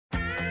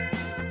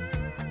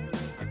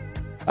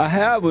I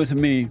have with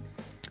me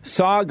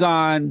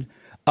Sargon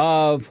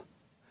of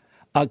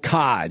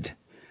Akkad,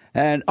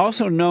 and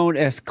also known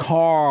as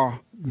Carl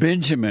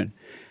Benjamin.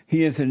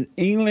 He is an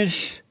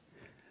English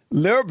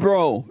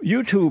liberal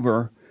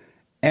YouTuber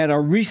and a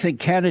recent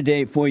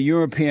candidate for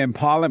European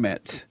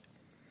Parliament.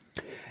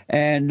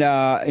 And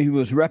he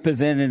was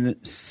representing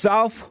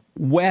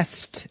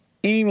Southwest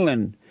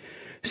England.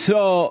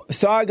 So,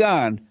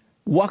 Sargon,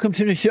 welcome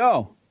to the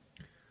show.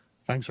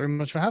 Thanks very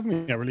much for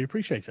having me. I really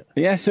appreciate it.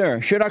 Yes,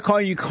 sir. Should I call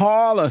you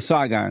Carl or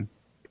Sargon?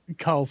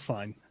 Carl's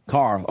fine.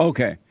 Carl,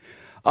 okay.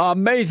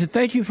 Amazing.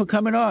 Thank you for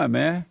coming on,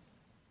 man.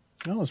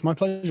 Oh, it's my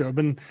pleasure. I've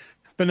been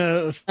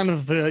a fan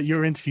of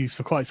your interviews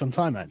for quite some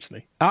time,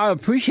 actually. I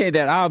appreciate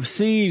that. I've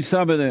seen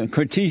some of the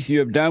critiques you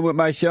have done with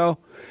my show.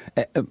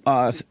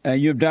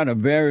 You've done a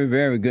very,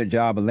 very good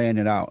job of laying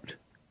it out.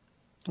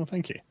 Well,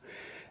 thank you.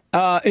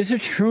 Is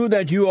it true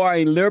that you are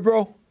a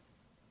liberal?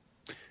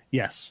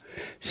 Yes.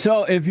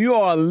 So if you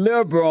are a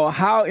liberal,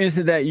 how is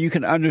it that you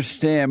can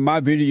understand my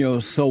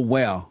videos so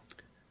well?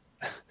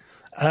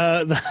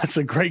 That's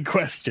a great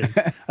question.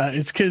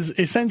 It's because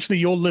essentially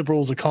your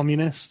liberals are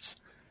communists.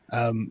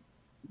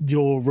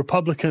 Your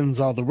Republicans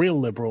are the real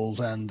liberals,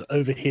 and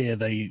over here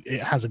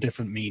it has a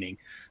different meaning.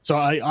 So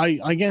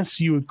I guess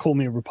you would call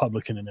me a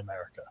Republican in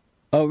America.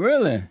 Oh,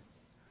 really?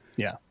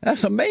 Yeah.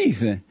 That's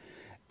amazing.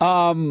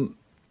 And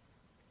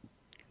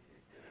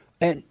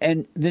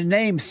the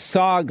name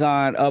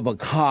Sargon of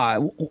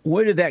Akkad,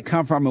 where did that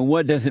come from and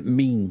what does it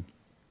mean?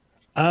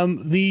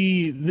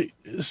 The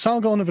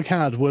Sargon of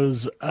Akkad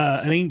was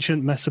an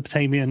ancient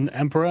Mesopotamian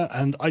emperor,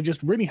 and I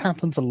just really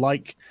happen to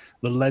like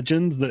the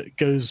legend that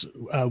goes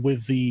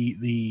with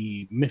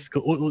the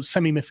mythical or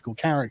semi-mythical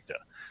character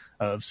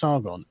of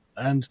Sargon.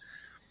 And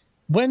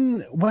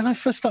when I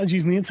first started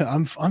using the internet,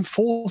 I'm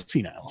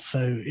 40 now.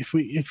 So if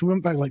we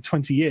went back like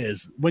 20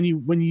 years, when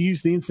you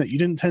use the internet, you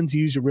didn't tend to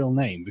use your real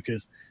name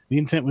because the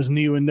internet was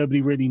new and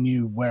nobody really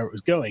knew where it was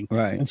going.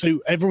 Right. And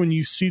so everyone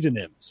used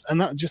pseudonyms, and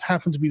that just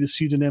happened to be the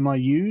pseudonym I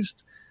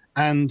used.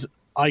 And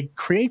I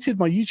created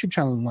my YouTube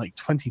channel in like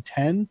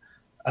 2010,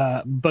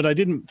 but I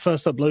didn't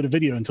first upload a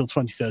video until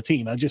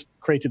 2013. I just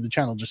created the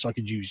channel just so I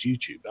could use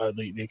YouTube,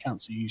 the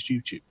accounts that used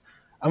YouTube.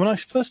 And when I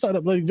first started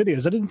uploading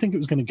videos, I didn't think it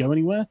was going to go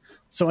anywhere.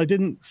 So I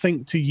didn't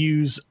think to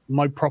use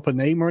my proper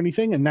name or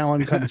anything. And now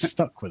I'm kind of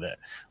stuck with it.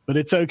 But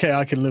it's okay.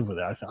 I can live with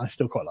it. I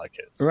still quite like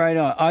it. So. Right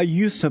on. Are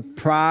you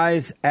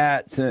surprised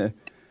at the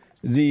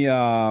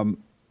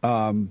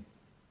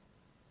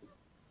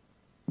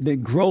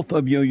growth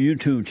of your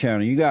YouTube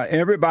channel? You got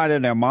everybody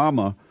and their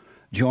mama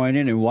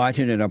joining and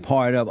watching and a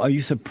part of. Are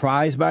you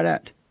surprised by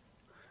that?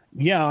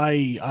 Yeah,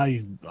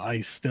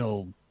 I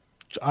still...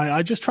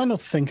 I just try not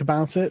to think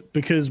about it,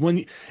 because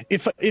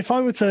if I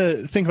were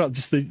to think about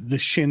just the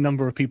sheer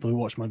number of people who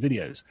watch my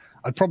videos,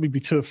 I'd probably be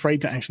too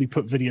afraid to actually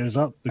put videos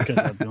up because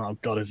I'd be like, oh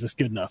God, is this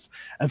good enough?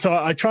 And so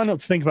I try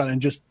not to think about it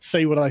and just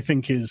say what I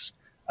think is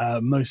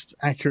most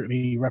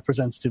accurately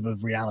representative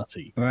of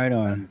reality. Right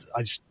on. And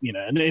I just,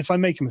 and if I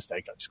make a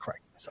mistake, I just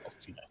correct myself,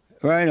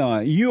 Right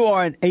on. You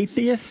are an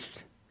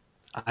atheist?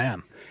 I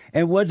am.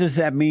 And what does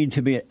that mean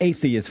to be an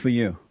atheist for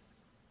you?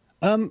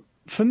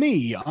 For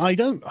me,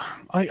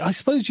 I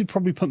suppose you'd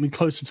probably put me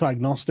closer to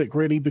agnostic,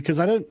 really, because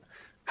I don't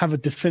have a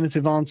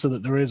definitive answer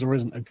that there is or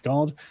isn't a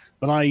God,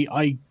 but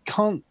I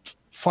can't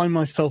find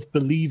myself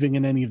believing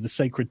in any of the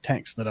sacred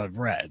texts that I've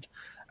read,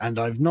 and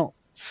I've not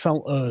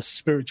felt a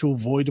spiritual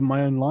void in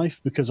my own life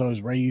because I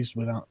was raised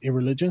without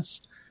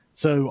irreligious.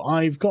 So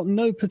I've got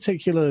no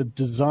particular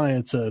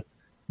desire to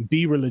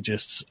be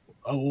religious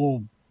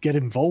or get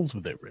involved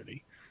with it,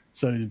 really.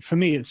 So for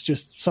me, it's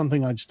just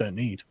something I just don't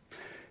need.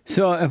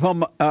 So if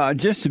I'm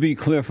just to be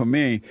clear for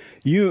me,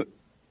 you're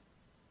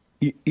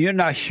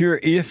not sure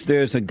if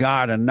there's a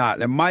God or not.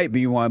 There might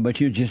be one, but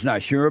you're just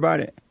not sure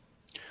about it.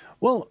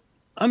 Well,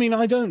 I mean,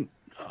 I don't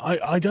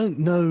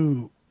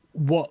know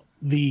what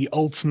the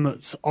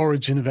ultimate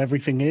origin of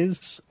everything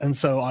is, and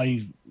so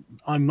I'm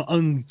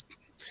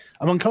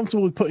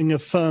uncomfortable with putting a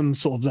firm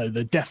sort of no,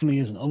 there definitely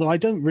isn't. Although I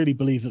don't really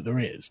believe that there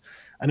is,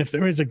 and if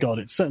there is a God,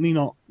 it's certainly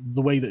not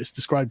the way that it's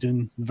described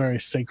in the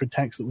various sacred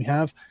texts that we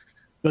have.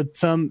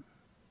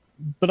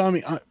 But I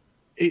mean,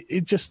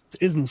 it just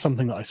isn't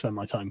something that I spend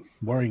my time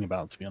worrying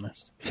about, to be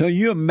honest. So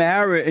you're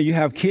married and you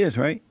have kids,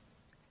 right?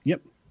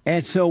 Yep.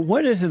 And so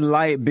what is it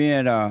like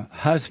being a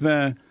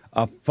husband,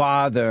 a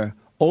father,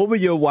 over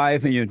your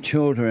wife and your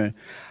children?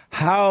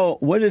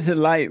 What is it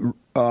like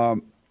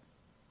being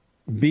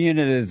an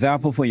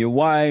example for your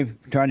wife,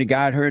 trying to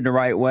guide her in the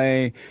right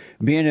way,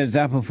 being an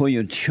example for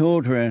your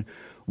children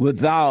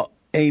without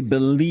a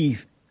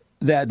belief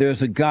that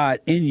there's a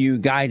God in you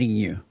guiding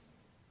you?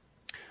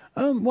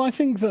 Well, I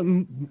think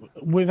that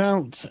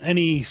without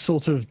any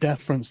sort of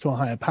deference to a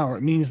higher power,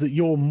 it means that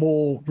you're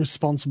more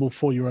responsible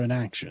for your own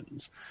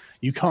actions.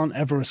 You can't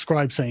ever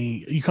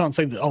you can't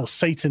say that, oh,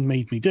 Satan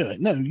made me do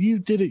it. No, you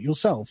did it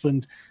yourself,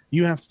 and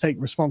you have to take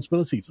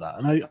responsibility for that.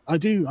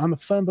 And I'm a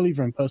firm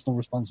believer in personal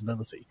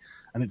responsibility,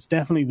 and it's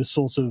definitely the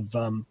sort of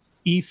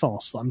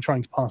ethos that I'm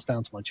trying to pass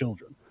down to my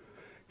children.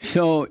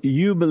 So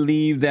you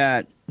believe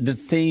that the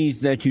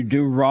things that you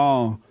do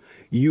wrong,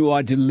 you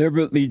are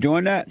deliberately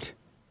doing that?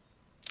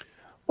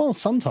 Well,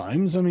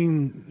 sometimes, I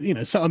mean,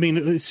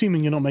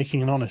 assuming you're not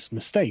making an honest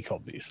mistake,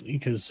 obviously,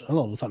 because a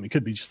lot of the time it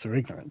could be just through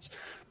ignorance.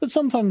 But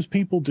sometimes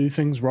people do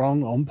things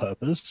wrong on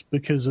purpose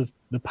because of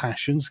the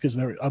passions, because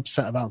they're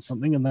upset about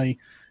something and they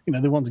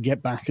want to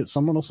get back at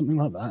someone or something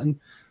like that. And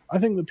I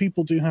think that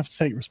people do have to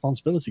take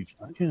responsibility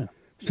for that, yeah.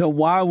 So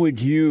why would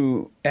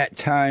you at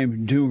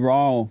times do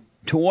wrong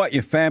toward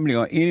your family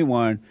or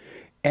anyone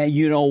and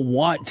you don't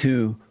want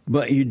to,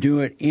 but you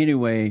do it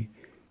anyway?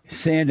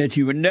 Saying that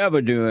you would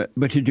never do it,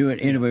 but you do it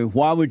anyway.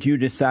 Why would you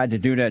decide to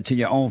do that to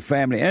your own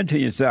family and to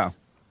yourself?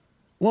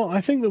 Well, I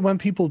think that when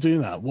people do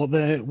that, what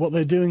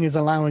they're doing is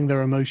allowing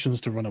their emotions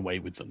to run away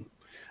with them,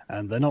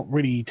 and they're not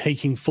really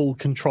taking full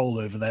control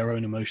over their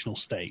own emotional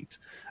state.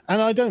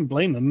 And I don't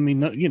blame them. I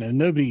mean,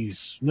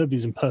 nobody's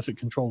in perfect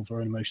control of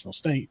their own emotional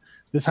state.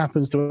 This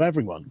happens to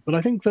everyone. But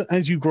I think that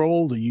as you grow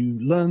older, you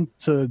learn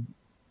to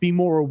be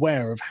more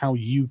aware of how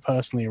you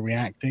personally are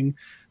reacting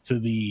to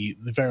the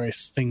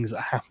various things that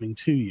are happening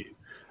to you.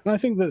 And I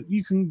think that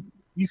you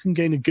can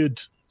gain a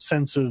good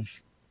sense of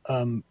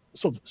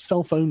sort of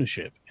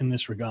self-ownership in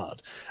this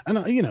regard. And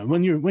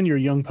when you're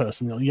a young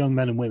person, young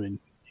men and women,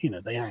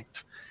 they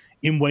act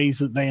in ways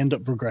that they end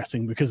up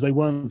regretting because they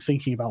weren't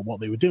thinking about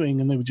what they were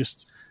doing and they were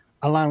just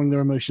allowing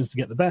their emotions to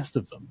get the best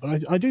of them.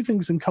 But I do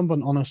think it's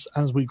incumbent on us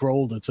as we grow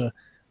older to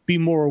be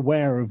more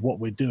aware of what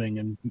we're doing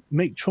and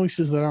make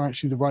choices that are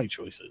actually the right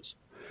choices.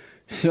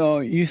 So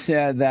you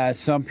said that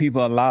some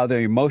people allow their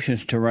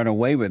emotions to run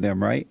away with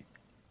them, right?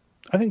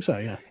 I think so,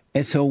 yeah.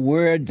 And so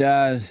where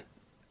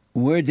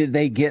did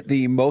they get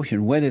the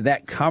emotion? Where did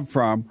that come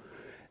from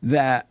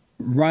that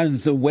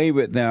runs away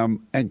with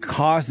them and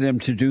causes them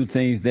to do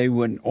things they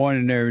wouldn't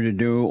ordinarily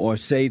do or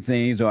say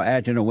things or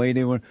act in a way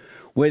they would?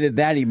 Where did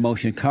that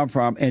emotion come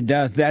from? And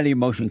does that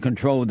emotion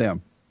control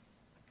them?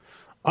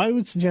 I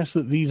would suggest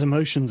that these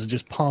emotions are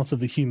just part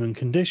of the human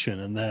condition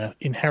and they're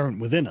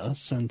inherent within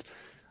us. And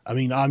I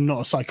mean, I'm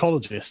not a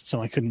psychologist,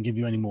 so I couldn't give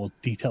you any more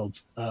detailed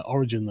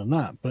origin than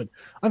that. But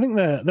I think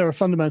they're a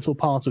fundamental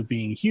part of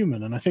being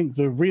human. And I think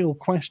the real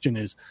question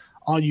is,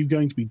 are you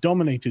going to be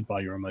dominated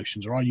by your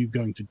emotions or are you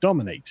going to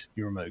dominate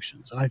your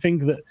emotions? And I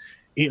think that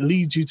it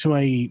leads you to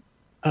a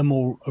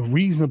more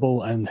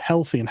reasonable and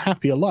healthy and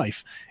happier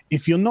life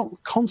if you're not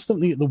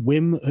constantly at the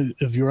whim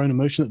of your own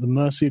emotion, at the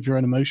mercy of your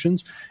own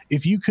emotions.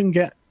 If you can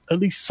get at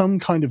least some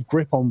kind of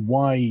grip on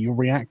why you're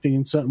reacting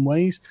in certain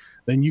ways,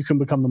 then you can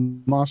become the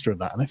master of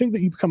that. And I think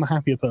that you become a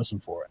happier person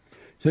for it.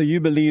 So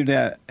you believe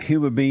that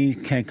human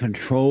beings can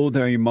control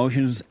their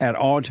emotions at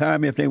all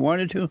times if they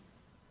wanted to?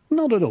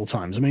 Not at all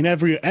times. I mean,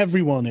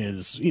 everyone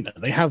is,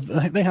 they have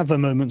their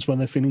moments when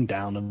they're feeling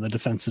down and the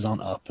defenses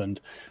aren't up and,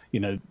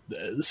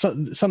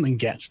 something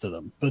gets to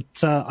them.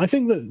 But I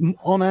think that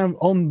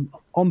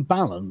on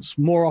balance,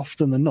 more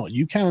often than not,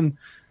 you can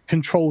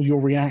control your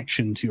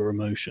reaction to your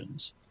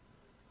emotions.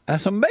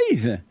 That's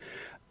amazing.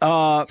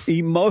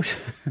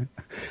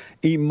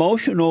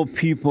 Emotional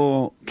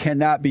people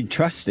cannot be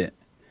trusted.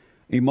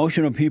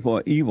 Emotional people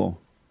are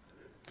evil.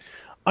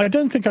 I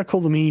don't think I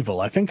call them evil.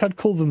 I think I'd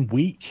call them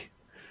weak.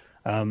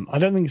 I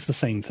don't think it's the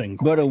same thing.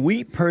 But a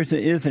weak person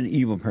is an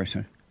evil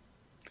person.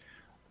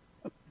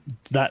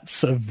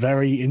 That's a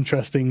very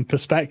interesting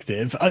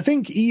perspective. I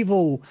think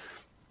evil,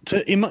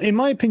 in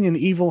my opinion,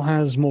 evil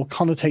has more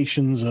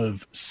connotations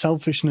of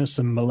selfishness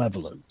and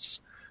malevolence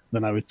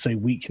than I would say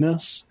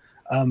weakness.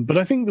 But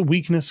I think the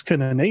weakness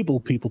can enable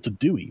people to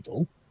do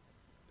evil.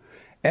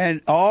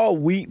 And all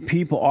weak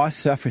people are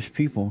selfish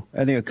people,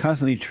 and they're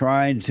constantly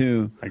trying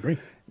to. I agree.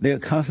 They're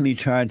constantly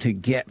trying to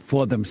get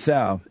for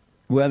themselves,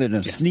 whether in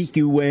a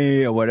sneaky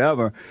way or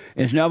whatever.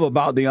 It's never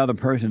about the other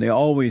person. They're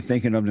always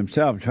thinking of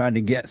themselves, trying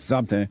to get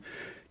something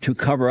to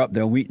cover up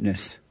their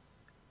weakness.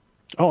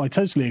 Oh, I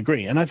totally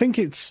agree. And I think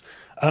it's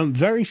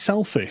very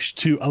selfish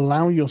to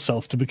allow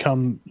yourself to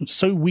become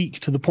so weak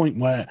to the point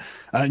where,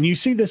 and you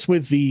see this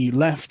with the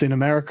left in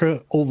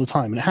America all the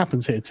time, and it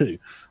happens here too,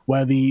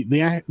 where the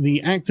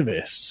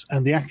activists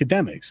and the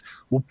academics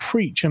will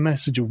preach a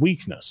message of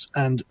weakness.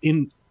 And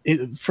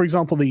for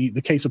example,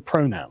 the case of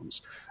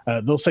pronouns,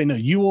 they'll say, no,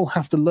 you all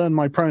have to learn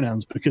my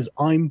pronouns because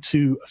I'm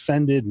too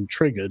offended and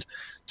triggered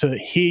to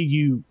hear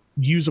you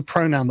use a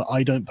pronoun that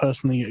I don't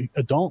personally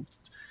adopt.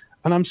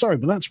 And I'm sorry,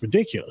 but that's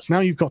ridiculous.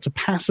 Now you've got to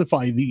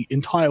pacify the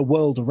entire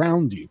world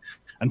around you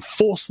and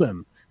force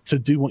them to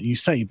do what you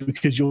say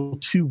because you're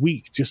too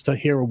weak just to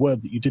hear a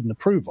word that you didn't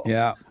approve of.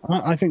 Yeah.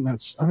 I think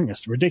that's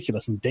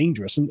ridiculous and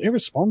dangerous and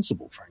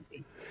irresponsible,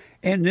 frankly.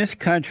 In this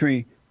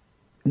country,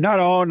 not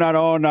all,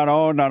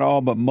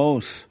 but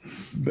most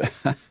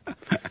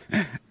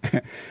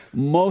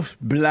most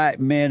black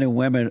men and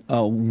women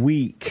are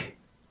weak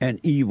and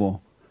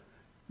evil.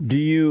 Do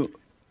you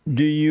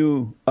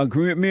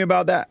agree with me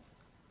about that?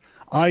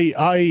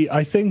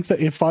 I think that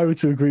if I were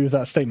to agree with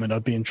that statement,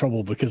 I'd be in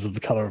trouble because of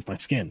the color of my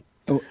skin.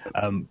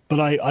 But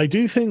I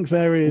do think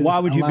there is. Why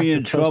would you be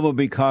in trouble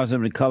because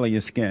of the color of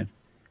your skin?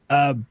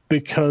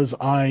 Because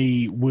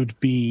I would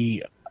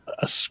be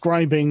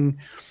ascribing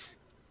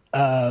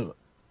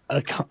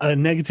a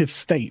negative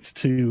state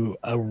to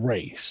a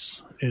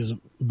race is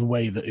the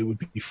way that it would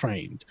be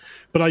framed.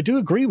 But I do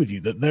agree with you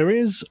that there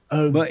is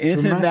a But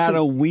isn't that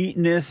a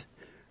weakness?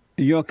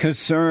 You're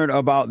concerned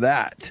about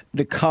that,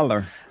 the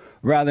color,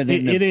 rather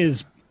than it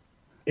is.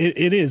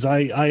 It is.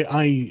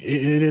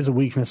 It is a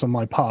weakness on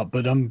my part,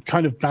 but I'm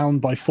kind of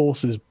bound by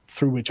forces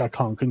through which I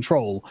can't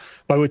control.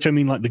 By which I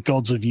mean like the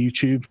gods of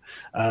YouTube.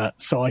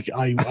 So I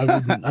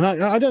wouldn't,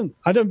 and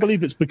I don't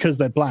believe it's because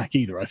they're black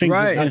either. I think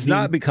right. It's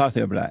not because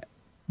they're black.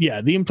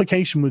 Yeah, the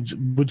implication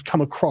would come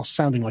across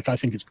sounding like I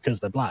think it's because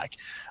they're black.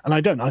 And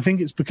I don't. I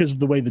think it's because of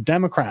the way the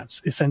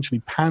Democrats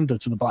essentially pander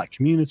to the black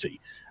community.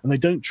 And they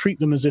don't treat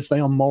them as if they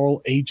are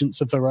moral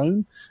agents of their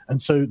own.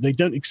 And so they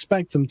don't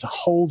expect them to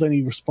hold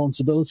any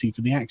responsibility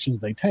for the actions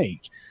they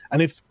take. And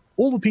if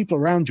all the people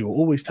around you are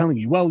always telling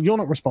you, well, you're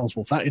not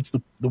responsible for that, it's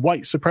the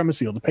white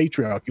supremacy or the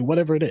patriarchy, or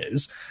whatever it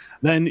is,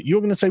 then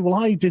you're going to say, well,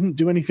 I didn't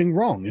do anything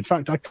wrong. In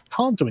fact, I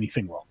can't do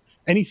anything wrong.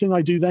 Anything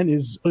I do then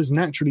is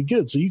naturally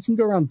good. So you can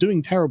go around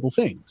doing terrible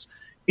things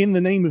in the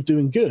name of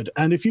doing good.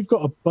 And if you've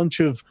got a bunch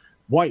of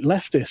white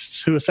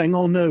leftists who are saying,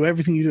 oh, no,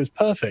 everything you do is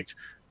perfect,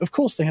 of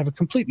course they have a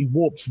completely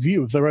warped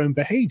view of their own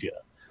behavior.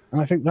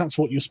 And I think that's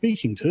what you're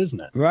speaking to, isn't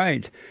it?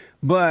 Right.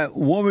 But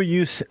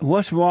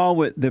what's wrong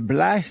with the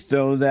blacks,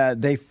 though,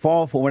 that they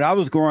fall for? When I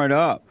was growing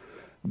up,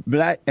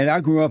 and I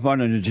grew up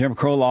under the Jim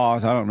Crow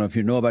laws. I don't know if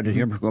you know about the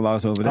Jim Crow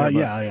laws over there.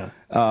 Yeah.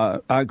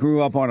 I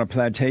grew up on a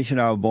plantation.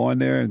 I was born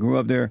there and grew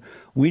up there.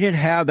 We didn't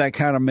have that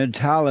kind of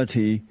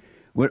mentality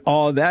with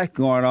all that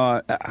going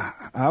on.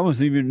 I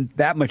wasn't even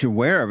that much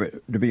aware of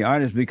it, to be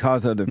honest,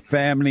 because of the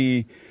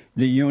family,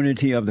 the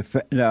unity of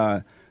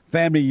the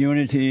family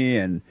unity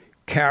and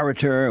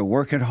character and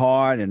working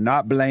hard and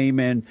not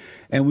blaming.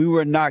 And we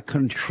were not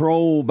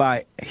controlled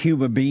by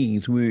human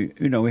beings. We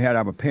had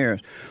our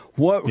parents.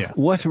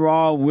 What's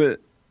wrong with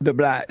the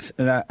blacks?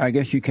 And I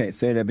guess you can't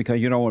say that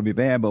because you don't want to be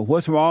banned, but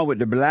what's wrong with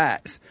the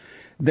blacks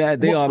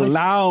that they are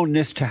allowing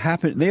this to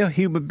happen? They're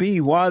human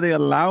beings. Why are they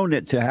allowing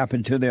it to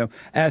happen to them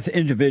as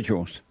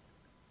individuals?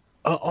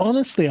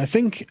 Honestly, I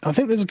think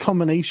there's a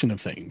combination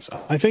of things.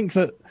 I think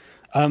that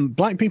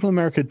black people in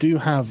America do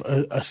have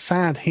a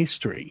sad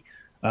history,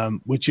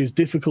 which is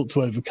difficult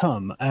to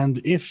overcome.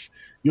 And if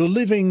you're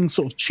living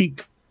sort of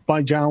cheek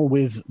by jowl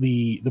with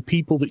the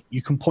people that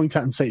you can point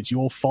at and say it's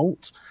your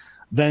fault,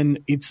 then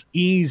it's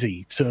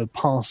easy to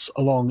pass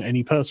along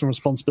any personal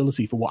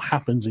responsibility for what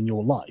happens in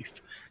your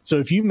life. So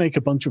if you make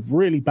a bunch of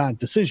really bad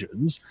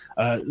decisions,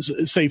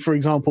 say, for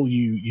example,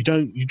 you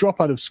drop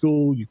out of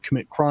school, you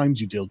commit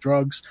crimes, you deal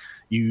drugs,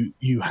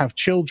 you have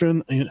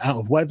children out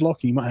of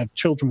wedlock, you might have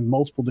children with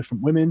multiple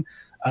different women,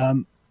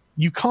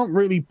 you can't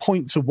really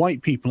point to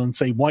white people and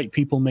say, white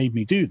people made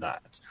me do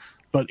that.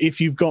 But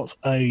if you've got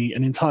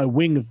an entire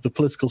wing of the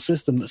political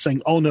system that's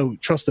saying, oh, no,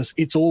 trust us,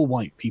 it's all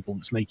white people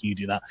that's making you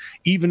do that,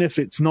 even if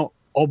it's not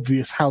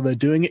obvious how they're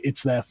doing it,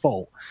 it's their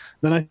fault,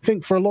 then I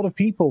think for a lot of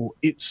people,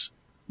 it's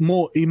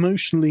more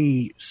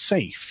emotionally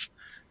safe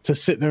to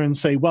sit there and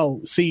say,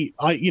 well, see,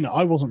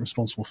 I wasn't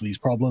responsible for these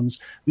problems.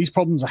 These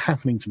problems are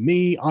happening to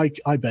me.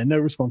 I bear no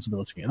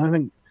responsibility. And I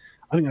think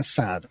that's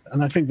sad.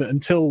 And I think that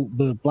until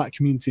the black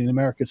community in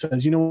America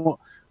says, you know what,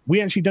 we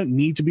actually don't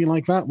need to be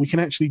like that. We can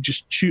actually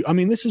just choose. I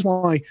mean, this is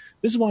why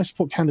I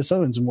support Candace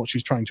Owens and what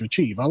she's trying to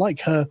achieve. I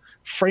like her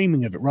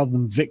framing of it rather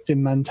than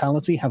victim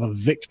mentality, have a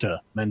victor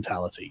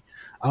mentality.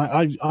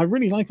 I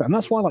really like that. And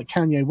that's why I like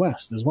Kanye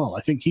West as well.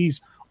 I think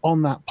he's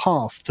on that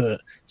path to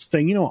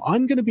saying, you know what,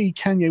 I'm going to be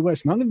Kanye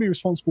West and I'm going to be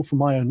responsible for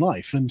my own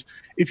life. And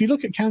if you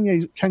look at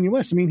Kanye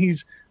West, I mean,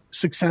 he's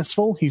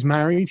successful, he's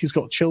married, he's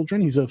got children,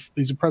 he's a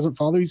present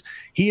father.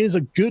 He is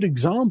a good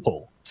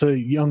example to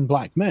young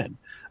black men.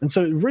 And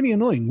so it's really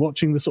annoying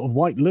watching the sort of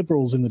white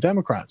liberals in the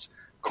Democrats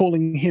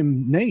calling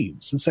him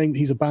names and saying that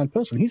he's a bad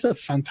person. He's a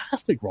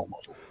fantastic role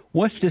model.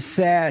 What's the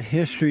sad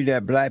history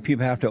that black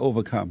people have to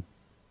overcome?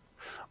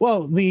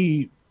 Well,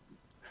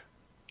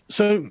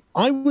 so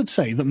I would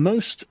say that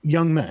most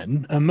young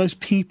men and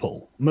most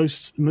people,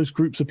 most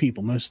groups of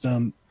people,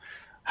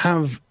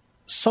 have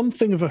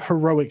something of a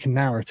heroic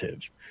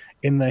narrative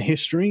in their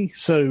history.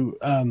 So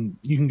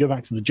you can go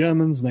back to the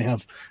Germans. They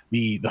have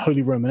the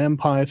Holy Roman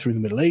Empire through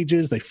the Middle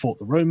Ages. They fought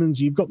the Romans.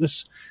 You've got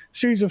this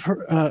series of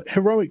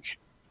heroic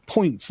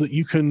points that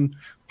you can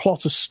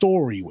plot a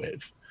story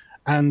with.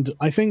 And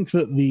I think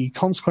that the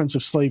consequence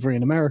of slavery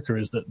in America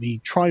is that the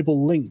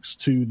tribal links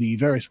to the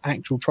various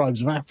actual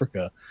tribes of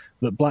Africa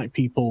that black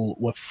people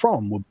were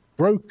from were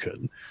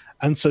broken.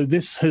 And so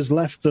this has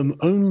left them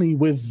only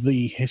with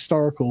the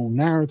historical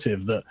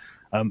narrative that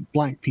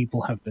black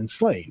people have been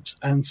slaves.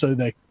 And so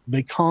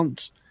they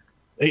can't,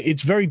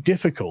 it's very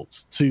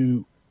difficult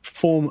to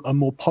form a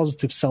more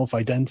positive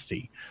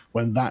self-identity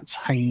when that's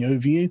hanging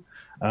over you.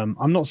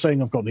 I'm not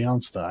saying I've got the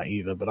answer to that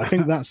either, but I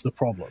think that's the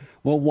problem.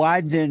 Well,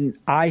 why didn't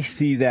I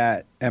see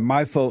that and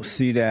my folks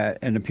see that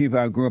and the people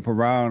I grew up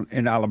around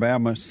in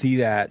Alabama see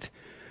that?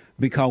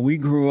 Because we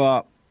grew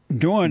up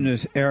during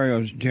this era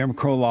of Jim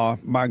Crow law.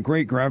 My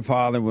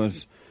great-grandfather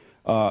was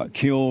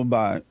killed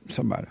by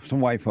some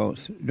white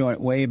folks doing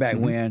it way back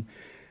when.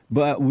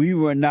 but we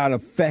were not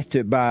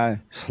affected by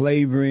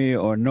slavery,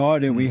 or nor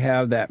did we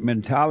have that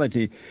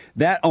mentality.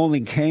 That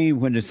only came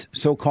when the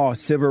so-called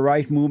civil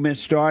rights movement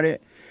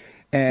started,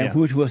 and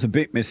which was a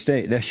big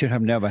mistake. That should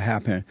have never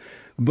happened.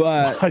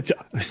 But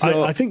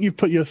I think you've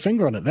put your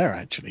finger on it there,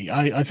 actually.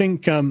 I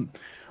think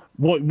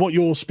what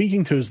you're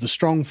speaking to is the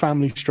strong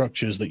family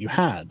structures that you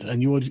had,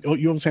 and you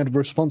obviously had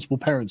responsible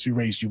parents who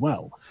raised you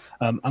well.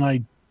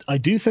 And I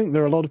do think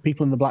there are a lot of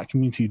people in the black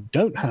community who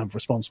don't have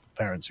responsible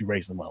parents who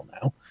raise them well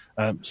now.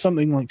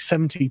 Something like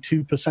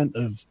 72%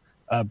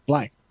 of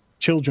black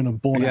children are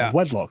born out of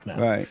wedlock now.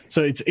 Right.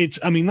 So it's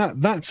I mean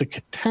that's a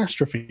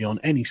catastrophe on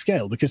any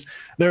scale, because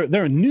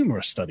there are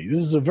numerous studies. This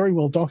is a very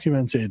well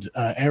documented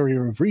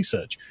area of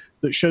research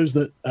that shows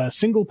that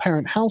single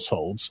parent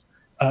households,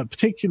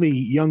 particularly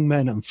young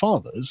men and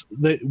fathers,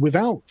 that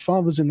without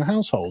fathers in the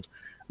household,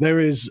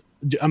 there's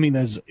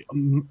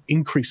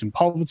increase in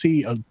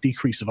poverty, a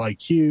decrease of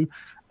IQ.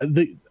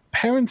 The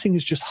parenting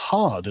is just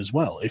hard as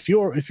well. If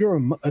you're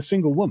a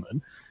single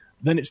woman,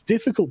 then it's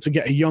difficult to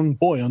get a young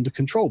boy under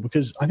control,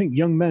 because I think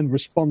young men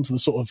respond to the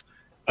sort of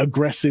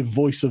aggressive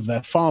voice of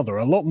their father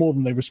a lot more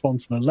than they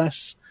respond to the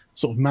less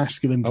sort of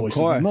masculine voice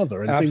of their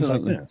mother, and things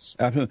like this.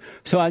 Absolutely.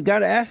 So I got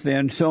to ask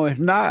then, so it's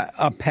not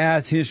a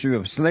past history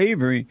of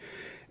slavery,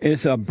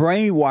 it's a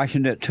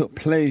brainwashing that took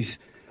place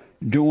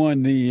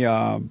during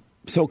the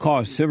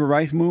so-called civil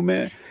rights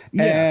movement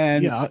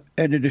and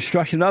the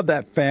destruction of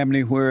that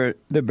family, where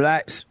the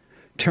blacks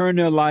turned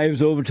their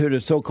lives over to the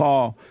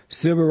so-called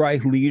civil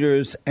rights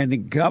leaders and the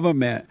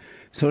government.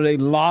 So they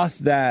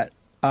lost that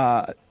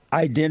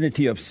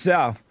identity of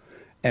self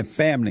and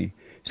family.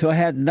 So it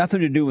had nothing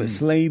to do with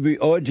slavery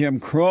or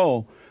Jim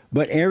Crow,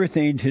 but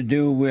everything to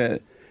do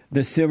with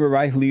the civil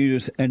rights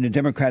leaders and the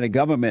Democratic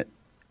government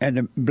and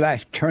the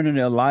blacks turning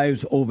their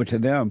lives over to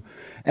them.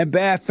 And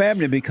bad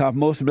family, because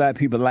most black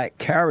people lack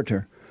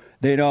character.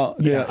 They're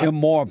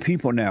immoral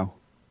people now.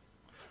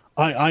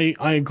 I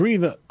agree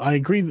that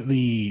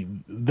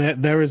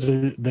there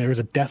is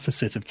a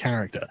deficit of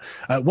character.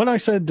 When I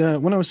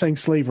was saying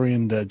slavery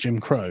and Jim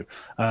Crow,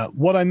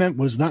 what I meant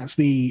was that's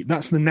the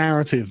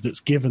narrative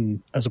that's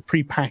given as a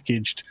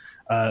prepackaged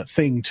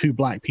thing to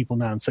black people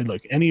now, and say,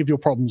 look, any of your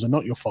problems are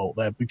not your fault.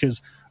 They're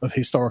because of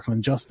historical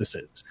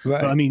injustices.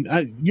 Right. But I mean,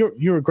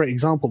 you're a great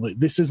example that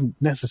this isn't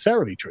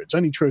necessarily true. It's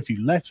only true if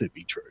you let it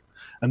be true.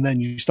 And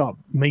then you start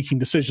making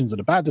decisions that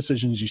are bad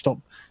decisions. You stop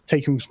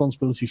taking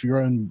responsibility for your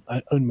own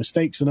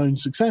mistakes and own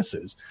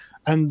successes.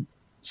 And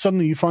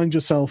suddenly you find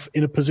yourself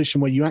in a position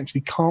where you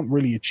actually can't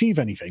really achieve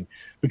anything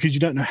because you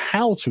don't know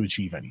how to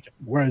achieve anything.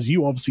 Whereas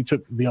you obviously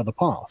took the other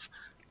path,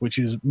 which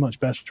is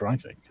much better, I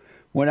think.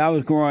 When I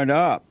was growing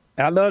up,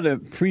 I love the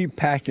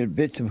pre-packaged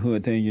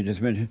victimhood thing you just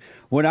mentioned.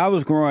 When I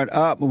was growing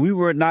up, we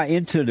were not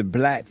into the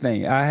black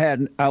thing.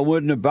 I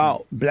wasn't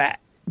about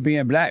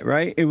being black,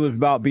 right? It was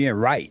about being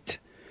right.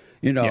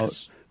 You know,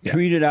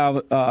 treated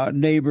our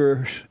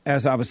neighbors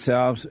as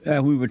ourselves,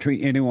 as we would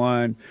treat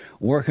anyone,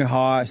 working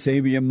hard,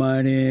 saving your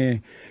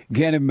money,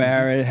 getting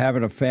married,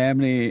 having a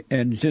family,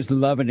 and just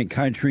loving the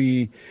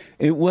country.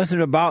 It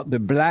wasn't about the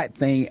black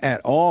thing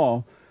at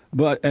all.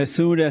 But as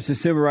soon as the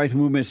civil rights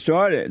movement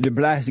started, the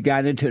blacks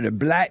got into the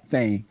black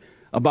thing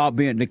about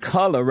being the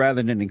color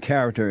rather than the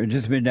character. It's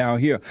just been down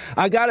here.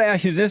 I got to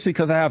ask you this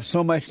because I have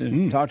so much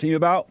to talk to you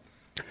about.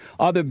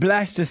 Are the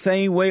blacks the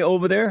same way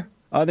over there?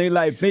 Are they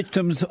like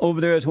victims over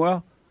there as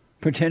well,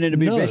 pretending to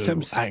be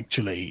victims?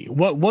 Actually,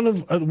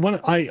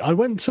 I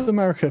went to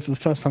America for the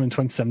first time in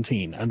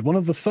 2017, and one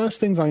of the first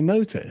things I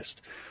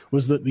noticed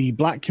was that the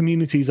black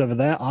communities over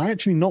there are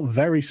actually not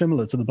very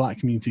similar to the black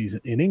communities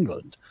in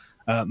England.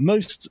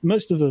 Most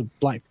of the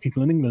black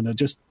people in England are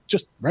just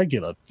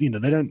regular. You know,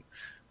 they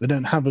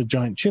don't have a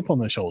giant chip on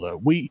their shoulder.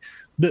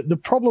 The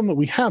problem that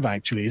we have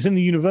actually is in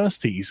the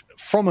universities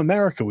from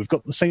America, we've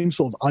got the same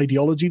sort of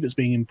ideology that's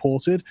being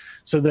imported.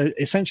 So they're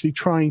essentially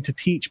trying to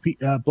teach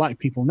black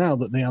people now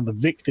that they are the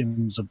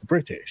victims of the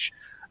British.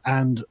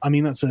 And I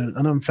mean, that's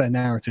an unfair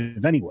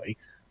narrative anyway,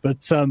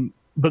 but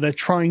they're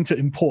trying to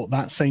import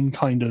that same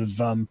kind of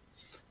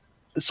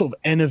sort of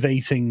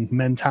innovating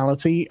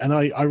mentality. And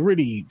I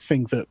really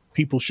think that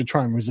people should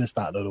try and resist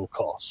that at all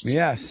costs.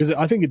 Yes. Because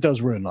I think it does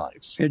ruin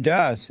lives. It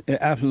does. It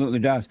absolutely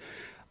does.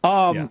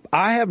 I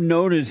have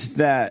noticed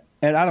that,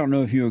 and I don't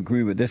know if you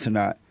agree with this or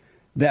not,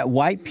 that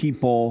white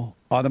people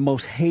are the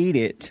most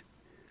hated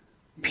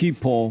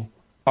people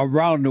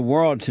around the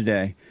world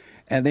today,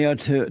 and they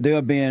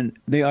are being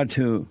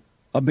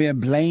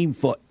blamed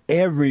for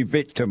every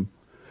victim,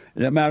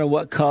 no matter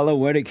what color,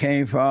 where they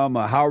came from,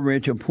 or how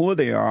rich or poor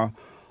they are.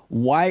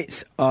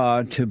 Whites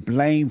are to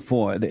blame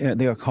for it.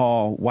 They are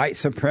called white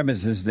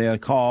supremacists. They are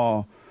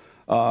called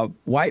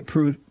white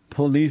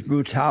police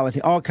brutality,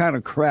 all kind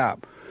of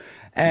crap.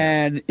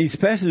 And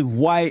especially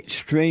white,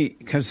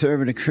 straight,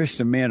 conservative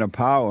Christian men of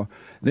power,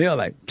 they are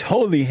like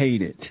totally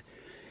hated.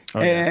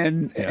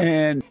 And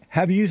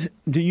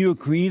do you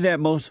agree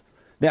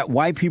that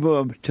white people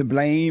are to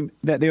blame,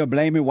 that they are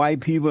blaming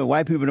white people, and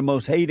white people are the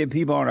most hated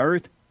people on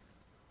earth?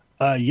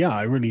 Yeah,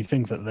 I really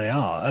think that they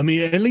are. I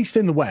mean, at least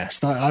in the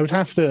West, I would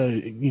have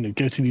to,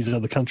 go to these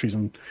other countries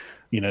and,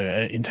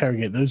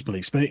 interrogate those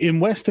beliefs. But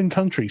in Western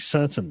countries,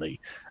 certainly,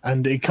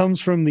 and it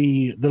comes from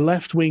the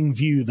left wing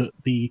view that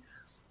the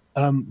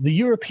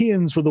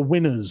Europeans were the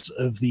winners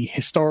of the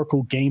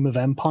historical game of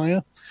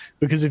empire,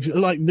 because if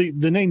like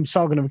the name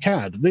Sargon of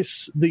Akkad,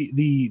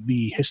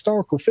 the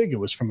historical figure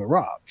was from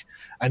Iraq,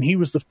 and he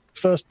was the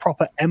first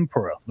proper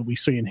emperor that we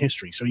see in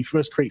history. So he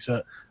first creates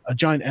a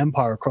giant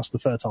empire across the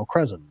Fertile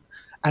Crescent.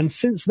 And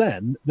since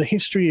then, the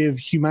history of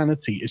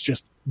humanity is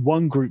just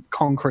one group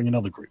conquering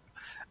another group.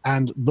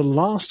 And the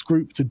last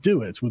group to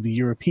do it were the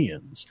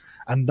Europeans.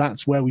 And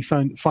that's where we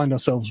find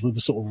ourselves with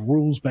the sort of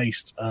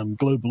rules-based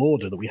global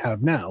order that we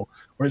have now,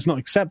 where it's not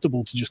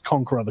acceptable to just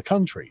conquer other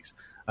countries.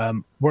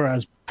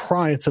 Whereas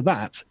prior to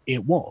that,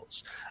 it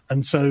was.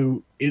 And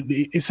so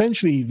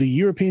essentially, the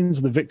Europeans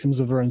are the victims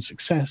of their own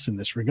success in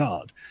this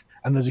regard.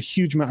 And there's a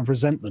huge amount of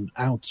resentment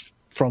out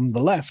from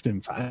the left,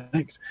 in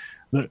fact,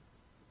 that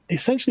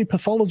essentially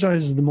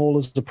pathologizes them all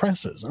as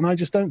oppressors. And I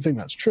just don't think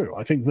that's true.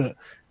 I think that,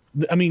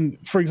 I mean,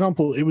 for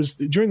example, it was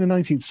during the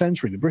 19th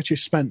century, the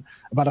British spent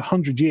about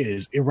 100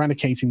 years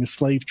eradicating the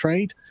slave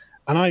trade.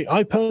 And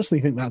I personally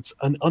think that's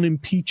an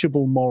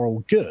unimpeachable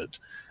moral good.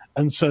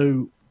 And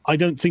so I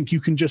don't think you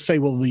can just say,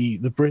 well,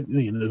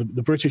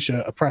 the British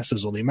are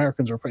oppressors or the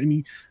Americans are oppressors. I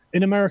mean,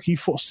 in America, you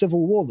fought a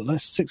civil war that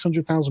left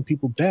 600,000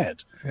 people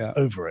dead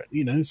over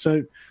it,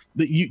 so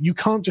that you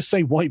can't just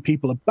say white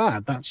people are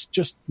bad. That's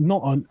just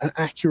not an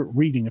accurate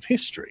reading of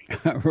history.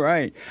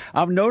 Right.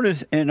 I've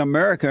noticed in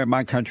America, in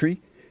my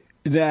country,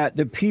 that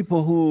the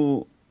people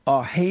who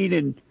are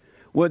hated,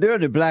 well, there are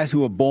the blacks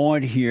who are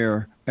born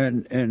here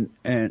and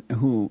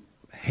who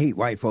hate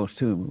white folks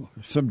too,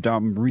 for some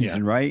dumb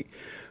reason, right?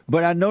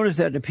 But I noticed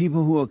that the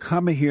people who are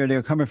coming here,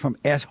 they're coming from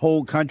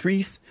S-hole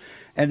countries,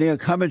 and they're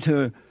coming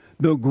to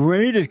the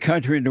greatest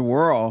country in the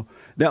world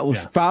that was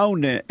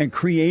founded and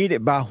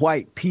created by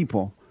white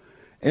people.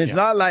 It's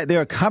not like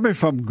they're coming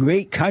from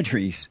great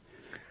countries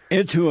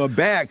into a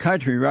bad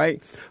country,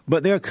 right?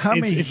 But they're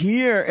coming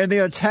here and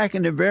they're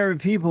attacking the very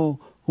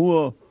people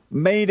who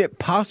made it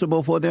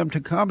possible for them to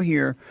come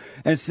here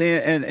and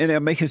say, and they'll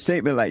make a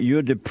statement like,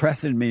 "You're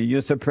depressing me,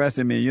 you're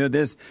suppressing me, you're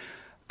this."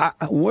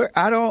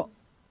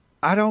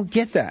 I don't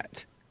get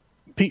that.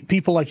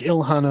 People like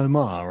Ilhan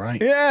Omar, right?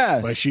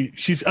 Yes. Where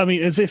she's, I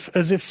mean, as if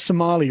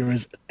Somalia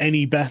is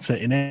any better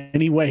in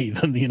any way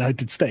than the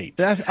United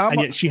States.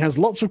 And yet she has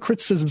lots of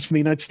criticisms from the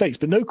United States,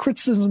 but no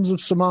criticisms of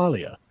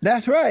Somalia.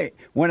 That's right.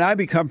 When I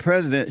become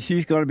president,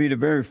 she's going to be the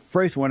very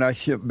first one I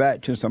ship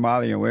back to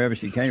Somalia, wherever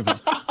she came from.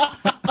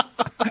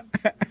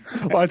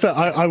 Well,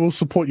 I will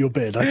support your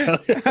bid, I tell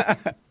you.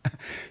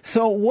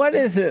 So what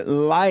is it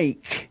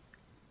like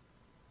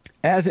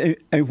as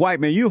a white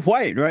man? You're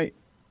white, right?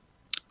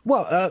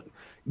 Well,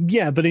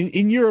 yeah, but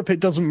in Europe, it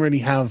doesn't really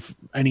have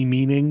any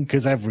meaning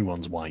because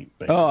everyone's white,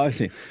 basically. Oh, I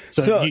see.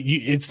 So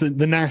it's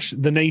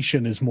the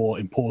nation is more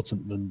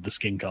important than the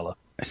skin color.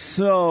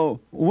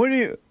 So what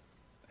is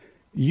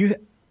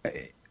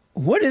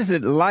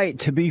it like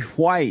to be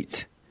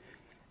white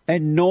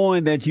and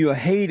knowing that you're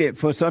hated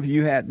for something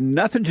you had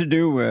nothing to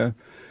do with?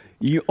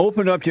 You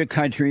open up your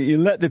country, you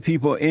let the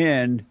people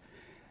in.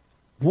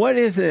 What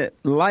is it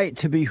like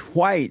to be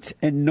white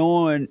and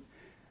knowing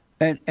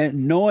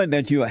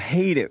that you are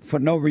hated for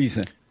no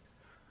reason?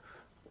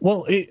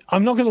 Well,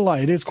 I'm not going to lie,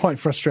 it is quite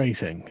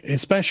frustrating,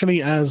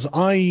 especially as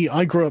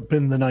I grew up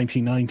in the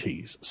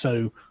 1990s.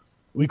 So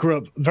we grew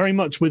up very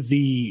much with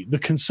the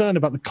concern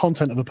about the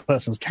content of a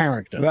person's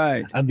character.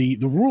 Right. And the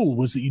rule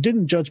was that you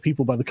didn't judge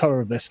people by the color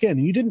of their skin,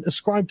 and you didn't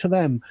ascribe to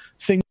them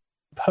things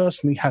you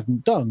personally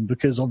hadn't done,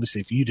 because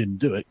obviously if you didn't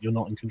do it, you're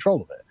not in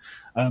control of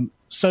it.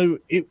 So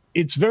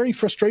it's very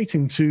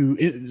frustrating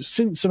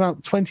since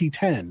about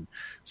 2010,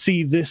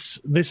 see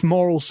this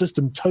moral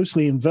system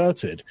totally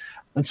inverted.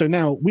 And so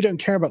now we don't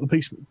care about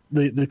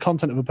the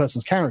content of a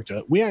person's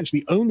character. We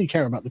actually only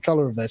care about the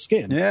color of their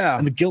skin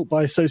and the guilt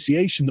by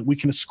association that we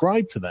can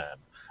ascribe to them.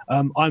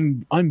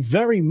 I'm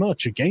very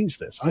much against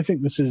this. I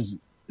think this is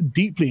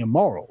deeply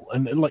immoral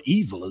and like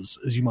evil, as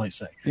you might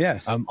say.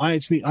 Yes. I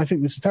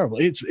think this is terrible.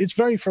 It's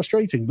very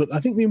frustrating, but I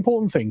think the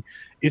important thing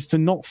is to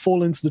not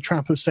fall into the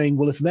trap of saying,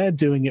 well, if they're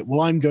doing it,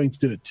 well, I'm going to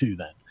do it too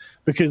then,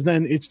 because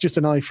then it's just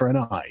an eye for an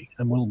eye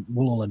and we'll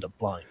all end up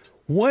blind.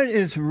 What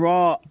is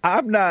wrong?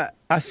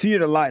 I see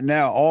it a lot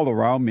now all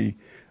around me.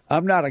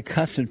 I'm not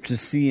accustomed to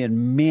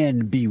seeing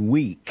men be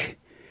weak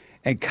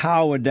and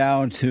cower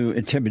down to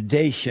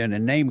intimidation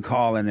and name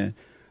calling and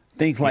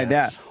things like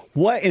that.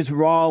 What is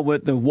wrong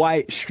with the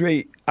white,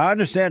 straight? I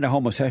understand the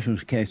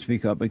homosexuals can't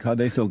speak up because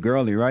they're so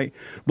girly, right?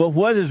 But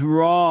what is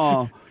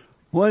wrong?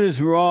 What is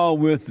wrong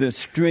with the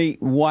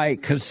straight,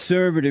 white,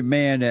 conservative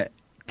man that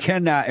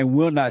cannot and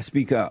will not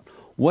speak up?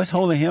 What's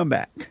holding him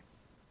back?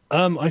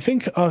 I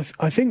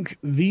think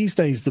these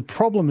days the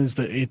problem is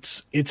that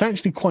it's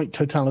actually quite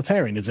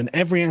totalitarian. As in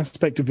every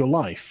aspect of your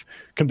life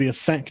can be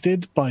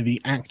affected by the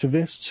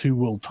activists who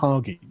will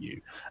target you.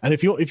 And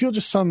if you're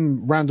just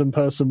some random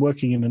person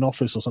working in an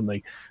office or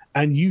something,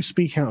 and you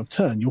speak out of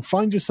turn, you'll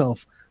find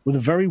yourself with a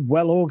very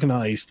well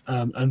organized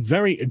and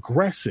very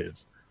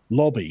aggressive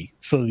lobby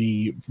for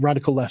the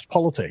radical left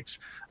politics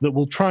that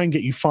will try and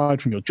get you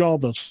fired from your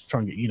job. They'll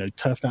try and get,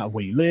 turfed out of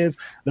where you live.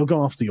 They'll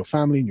go after your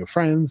family and your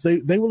friends.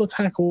 They will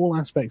attack all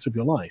aspects of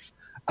your life.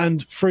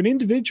 And for an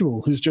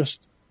individual who's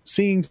just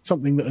seeing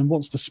something and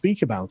wants to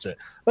speak about it,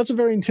 that's a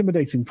very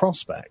intimidating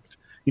prospect,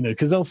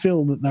 because they'll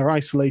feel that they're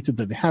isolated,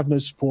 that they have no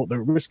support,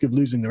 they're at risk of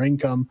losing their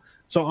income.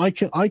 So I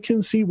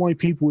can see why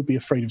people would be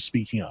afraid of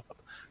speaking up.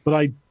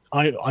 But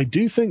I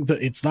do think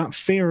that it's that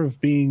fear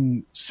of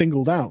being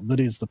singled out that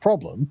is the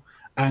problem.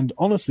 And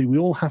honestly, we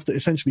all have to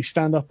essentially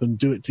stand up and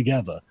do it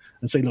together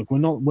and say, look, we're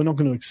not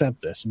going to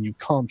accept this, and you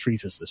can't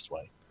treat us this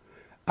way.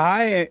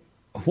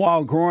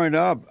 While growing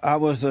up, I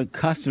was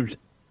accustomed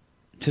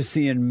to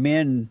seeing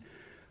men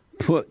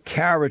put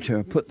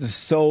the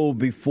soul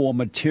before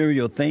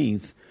material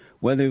things,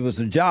 whether it was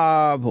a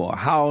job or a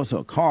house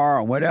or a car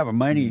or whatever,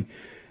 money.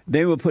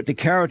 They would put the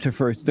character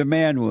first, the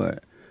man would.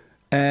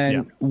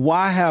 And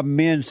why have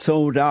men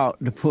sold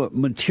out to put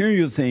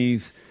material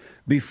things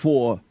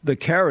before the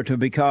character?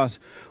 Because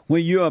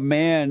when you're a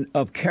man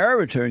of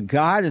character,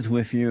 God is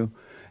with you,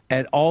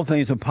 and all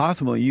things are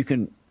possible. You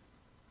can,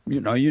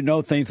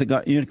 things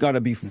you're going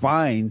to be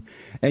fine,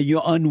 and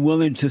you're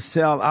unwilling to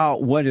sell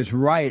out what is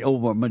right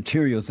over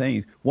material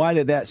things. Why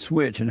did that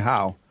switch, and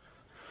how?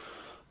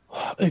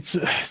 It's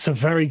a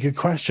very good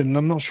question.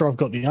 I'm not sure I've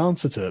got the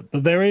answer to it,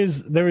 but there is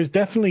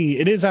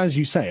definitely, it is as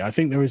you say. I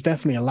think there is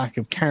definitely a lack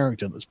of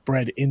character that's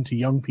bred into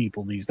young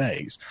people these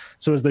days.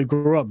 So as they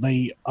grow up,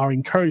 they are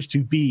encouraged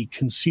to be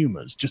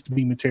consumers, just to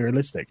be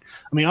materialistic.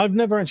 I mean, I've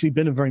never actually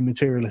been a very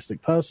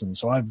materialistic person,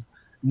 so I've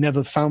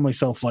never found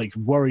myself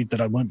worried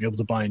that I won't be able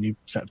to buy a new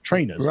set of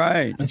trainers.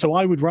 Right. And so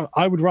I would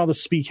rather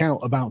speak out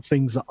about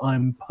things that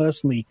I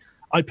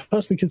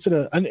personally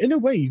consider, and in a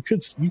way you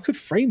could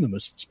frame them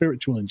as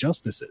spiritual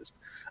injustices.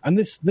 And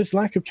this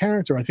lack of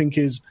character, I think,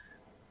 is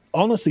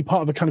honestly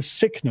part of a kind of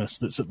sickness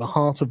that's at the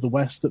heart of the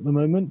West at the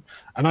moment.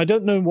 And I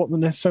don't know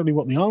necessarily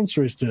what the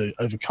answer is to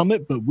overcome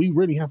it, but we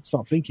really have to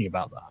start thinking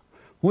about that.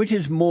 Which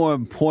is more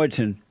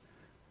important,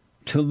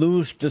 to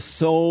lose the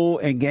soul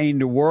and gain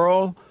the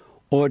world,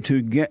 or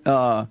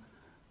to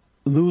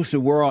lose the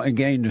world and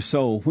gain the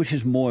soul? Which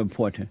is more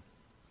important?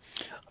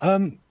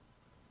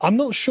 I'm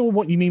not sure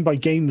what you mean by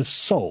gain the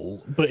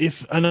soul, but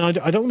I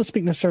don't want to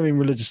speak necessarily in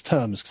religious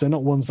terms because they're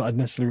not ones that I'd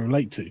necessarily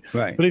relate to.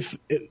 Right.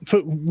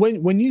 But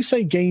when you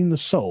say gain the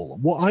soul,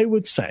 what I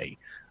would say,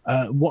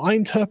 what I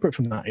interpret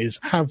from that is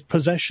have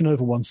possession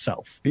over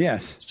oneself.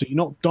 Yes. So you're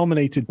not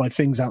dominated by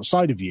things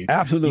outside of you.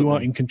 Absolutely. You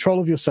are in control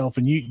of yourself,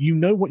 and you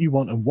know what you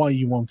want and why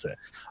you want it.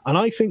 And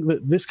I think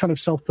that this kind of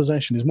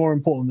self-possession is more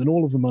important than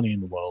all of the money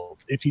in the world.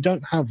 If you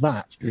don't have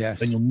that,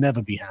 then you'll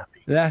never be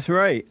happy. That's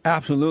right.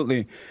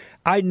 Absolutely.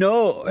 I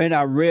know, and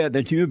I read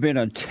that you've been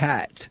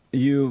attacked.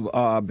 You've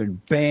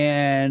been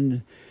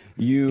banned.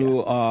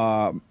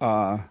 I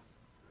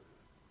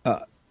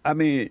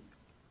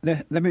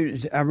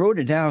wrote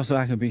it down so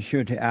I can be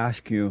sure to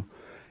ask you.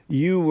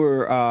 You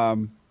were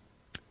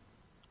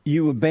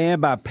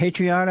banned by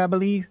Patreon, I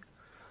believe.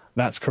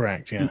 That's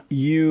correct. Yeah.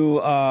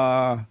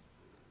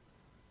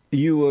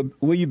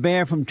 Were you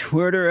banned from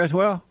Twitter as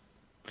well?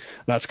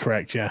 That's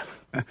correct. Yeah.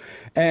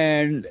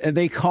 And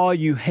they call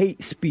you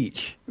hate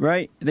speech,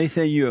 right? They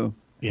say you're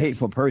a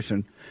hateful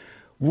person.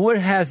 What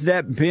has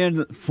that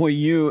been for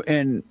you,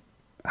 and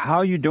how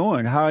are you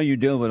doing? How are you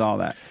dealing with all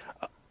that?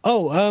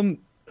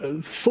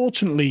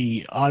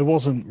 Fortunately, I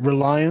wasn't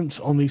reliant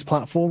on these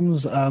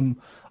platforms.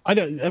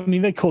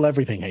 They call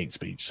everything hate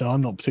speech, so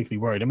I'm not particularly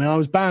worried. I mean, I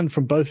was banned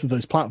from both of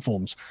those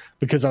platforms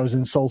because I was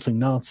insulting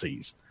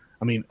Nazis.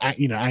 I mean,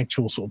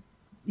 actual sort of,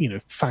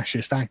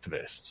 fascist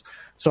activists.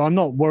 So I'm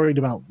not worried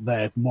about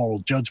their moral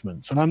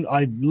judgments. And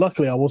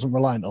luckily I wasn't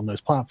reliant on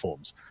those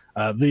platforms.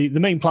 The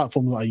main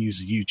platform that I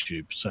use is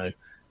YouTube. So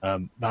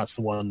that's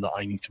the one that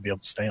I need to be able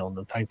to stay on.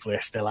 And thankfully I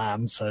still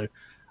am. So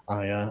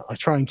I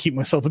try and keep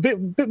myself a bit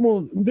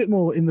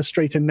more in the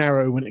straight and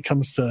narrow when it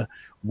comes to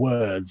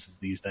words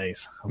these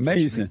days.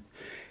 Amazing.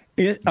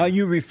 Are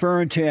you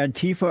referring to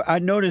Antifa? I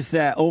noticed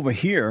that over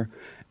here,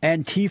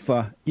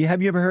 Antifa.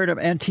 Have you ever heard of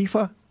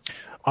Antifa?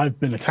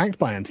 I've been attacked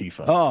by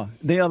Antifa. Oh,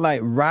 they are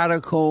like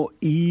radical,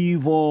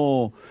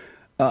 evil.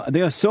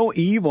 They are so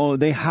evil,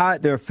 they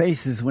hide their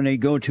faces when they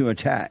go to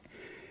attack.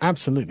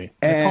 Absolutely.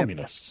 They're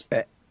communists.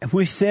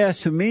 Which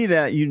says to me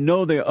that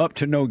they're up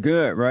to no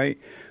good, right?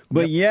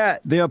 But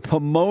yet they're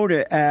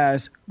promoted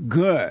as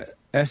good.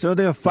 And so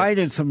they're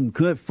fighting some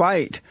good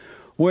fight.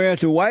 Whereas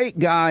the white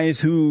guys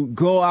who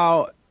go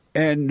out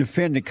and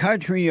defend the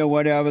country or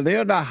whatever,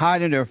 they're not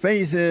hiding their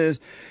faces.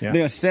 Yeah.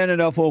 They're standing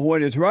up for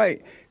what is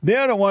right.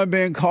 They're the one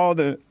being called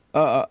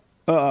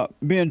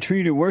being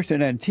treated worse than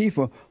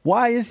Antifa.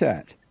 Why is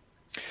that?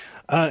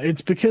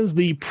 It's because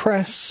the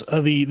press,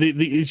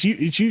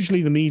 it's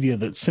usually the media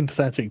that's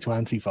sympathetic to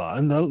Antifa,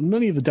 and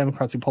many of the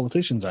Democratic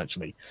politicians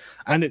actually.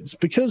 And it's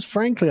because,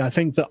 frankly, I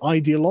think that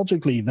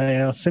ideologically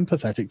they are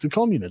sympathetic to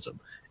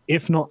communism,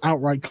 if not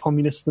outright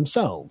communists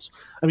themselves.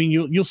 I mean,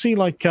 you'll see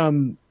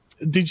did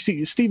you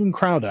see Steven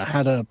Crowder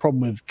had a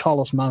problem with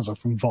Carlos Maza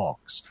from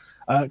Vox?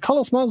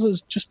 Carlos Maza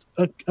is just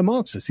a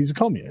Marxist. He's a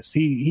communist.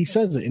 He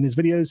says it in his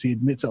videos. He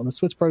admits it on his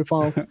Twitter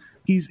profile.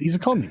 He's a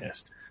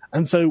communist.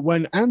 And so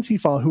when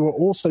Antifa, who are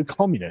also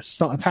communists,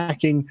 start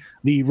attacking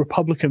the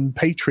Republican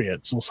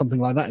patriots or something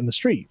like that in the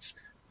streets,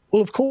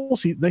 well, of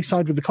course, they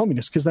side with the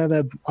communists because they're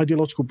their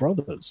ideological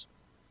brothers.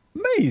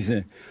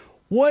 Amazing.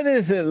 What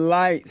is it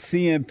like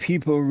seeing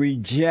people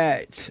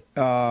reject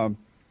the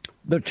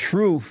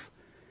truth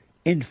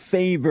in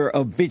favor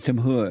of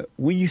victimhood?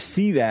 When you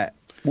see that,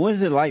 what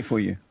is it like for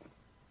you?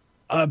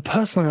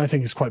 Personally, I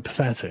think it's quite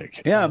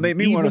pathetic. Yeah, it made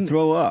me want to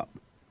throw up.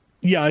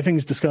 Yeah, I think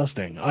it's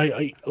disgusting.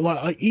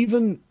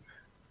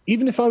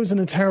 Even if I was in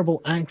a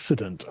terrible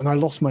accident and I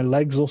lost my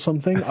legs or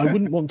something, I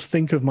wouldn't want to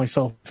think of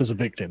myself as a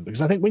victim,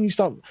 because I think when you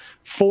start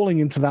falling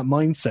into that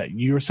mindset,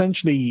 you're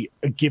essentially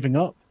giving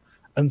up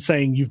and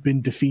saying you've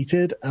been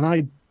defeated. And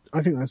I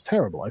think that's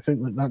terrible. I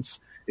think that that's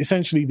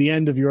essentially the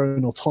end of your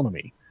own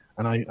autonomy.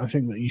 And I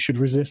think that you should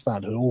resist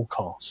that at all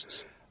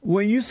costs.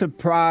 Were you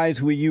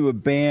surprised when you were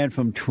banned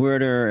from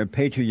Twitter and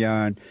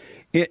Patreon?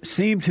 It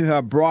seemed to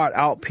have brought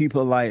out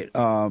people like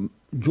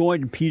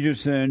Jordan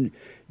Peterson,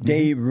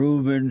 Dave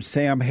Rubin,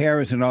 Sam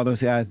Harris, and all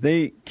those guys.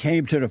 They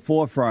came to the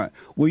forefront.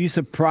 Were you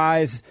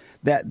surprised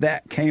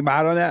that came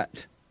out of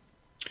that?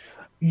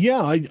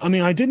 Yeah, I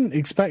mean, I didn't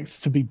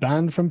expect to be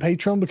banned from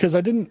Patreon because I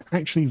didn't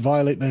actually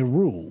violate their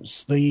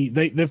rules.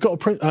 They've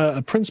got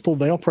a principle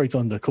they operate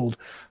under called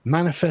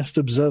manifest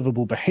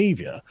observable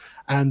behavior.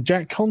 And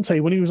Jack Conte,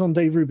 when he was on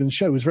Dave Rubin's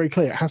show, was very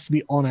clear it has to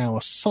be on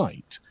our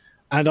site.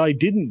 And I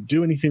didn't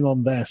do anything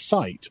on their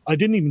site. I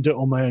didn't even do it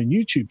on my own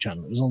YouTube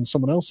channel. It was on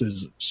someone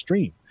else's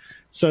stream.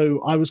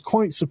 So I was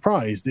quite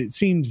surprised. It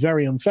seemed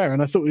very unfair.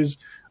 And I thought it was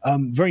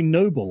very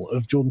noble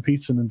of Jordan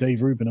Peterson and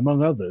Dave Rubin,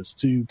 among others,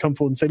 to come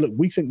forward and say, look,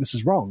 we think this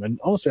is wrong. And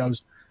honestly,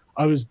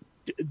 I was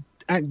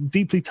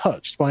deeply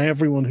touched by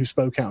everyone who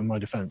spoke out in my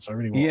defense. I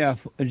really was. Yeah,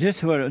 just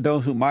for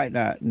those who might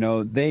not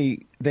know,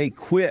 they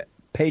quit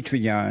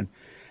Patreon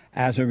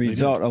as a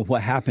result of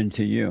what happened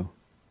to you.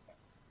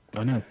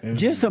 I know.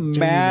 Just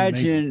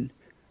imagine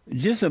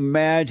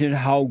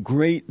how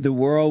great the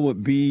world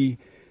would be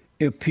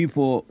if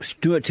people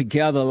stood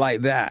together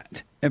like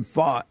that and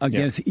fought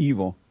against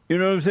evil. You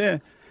know what I'm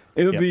saying?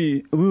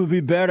 We would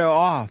be better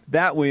off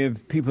that way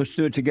if people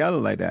stood together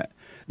like that.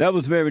 That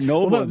was very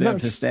noble of them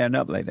to stand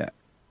up like that.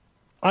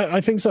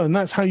 I think so, and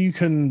that's how you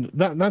can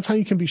that's how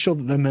you can be sure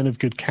that they're men of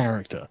good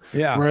character.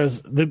 Yeah.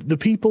 Whereas the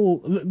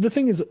people, the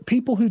thing is,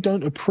 people who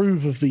don't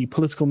approve of the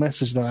political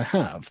message that I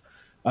have,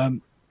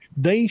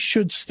 they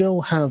should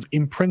still have,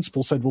 in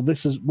principle, said, well,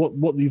 this is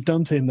what you've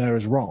done to him there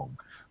is wrong,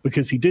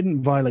 because he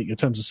didn't violate your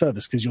terms of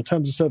service, because your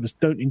terms of service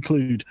don't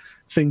include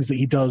things that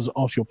he does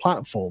off your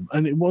platform,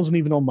 and it wasn't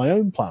even on my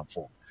own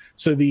platform.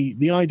 So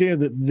the idea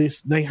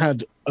that they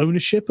had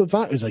ownership of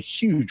that is a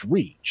huge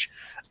reach.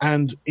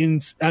 And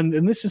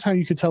this is how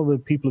you could tell the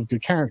people of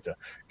good character,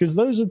 because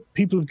those are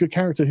people of good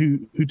character who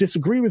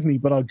disagree with me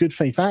but are good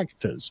faith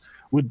actors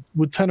would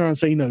turn around and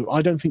say, no,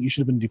 I don't think you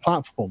should have been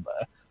deplatformed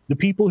there. The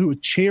people who are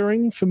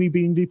cheering for me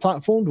being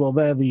deplatformed, well,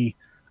 they're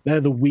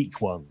the weak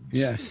ones.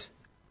 Yes.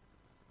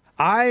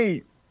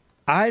 I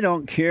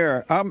don't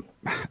care.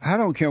 I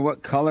don't care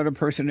what color the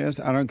person is.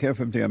 I don't care if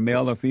they're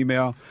male or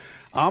female.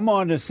 I'm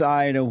on the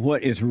side of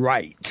what is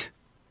right.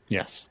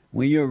 Yes.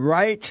 When you're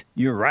right,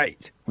 you're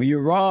right. When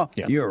you're wrong,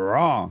 you're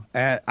wrong.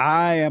 And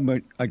I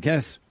am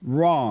against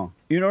wrong.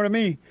 You know what I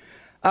mean?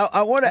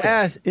 I want to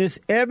ask, is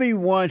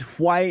everyone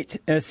white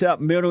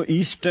except Middle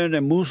Eastern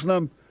and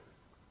Muslim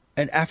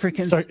and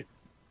Africans?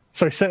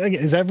 Sorry, say that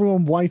again. Is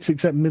everyone white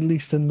except Middle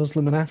Eastern,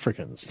 Muslim, and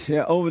Africans?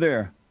 Yeah, over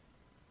there.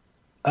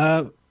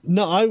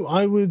 No,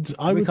 I would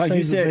say because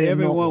you said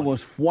everyone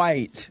was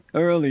white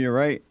earlier,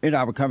 right, in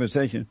our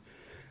conversation.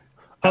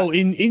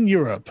 In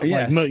Europe,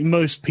 yes. Like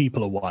most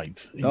people are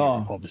white in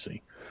Europe,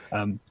 obviously,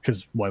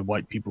 because where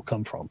white people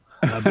come from.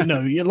 But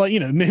no,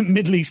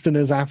 Middle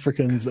Easterners,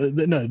 Africans.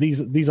 No,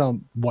 these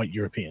aren't white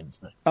Europeans.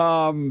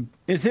 No.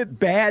 Is it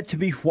bad to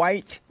be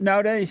white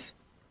nowadays?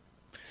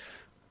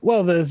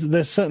 Well,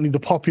 there's certainly the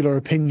popular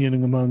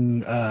opinion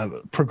among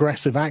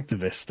progressive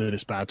activists that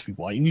it's bad to be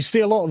white. And you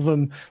see a lot of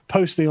them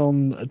posting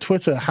on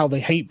Twitter how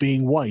they hate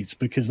being white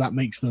because that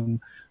makes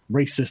them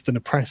racist and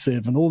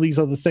oppressive and all these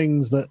other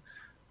things that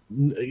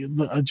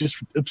are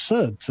just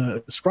absurd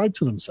to ascribe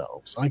to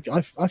themselves.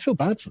 I feel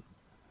bad for them.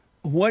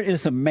 What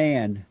is a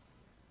man?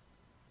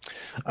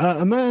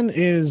 A man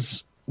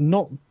is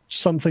not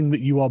something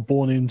that you are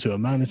born into. A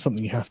man is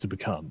something you have to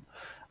become.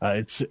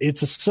 It's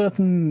a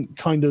certain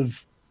kind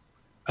of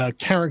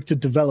character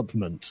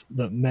development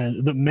that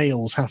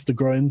males have to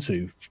grow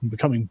into, from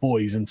becoming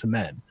boys into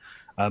men.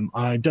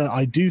 I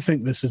do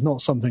think this is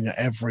not something that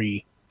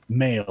every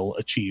male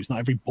achieves. Not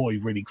every boy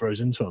really grows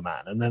into a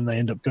man, and then they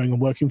end up going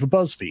and working for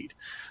BuzzFeed.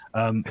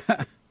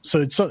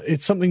 So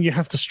it's something you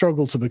have to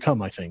struggle to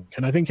become, I think,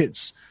 and I think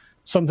it's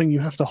something you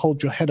have to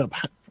hold your head up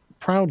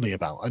proudly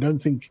about.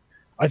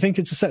 I think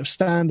it's a set of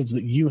standards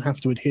that you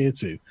have to adhere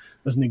to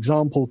as an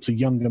example to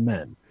younger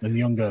men and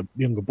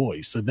younger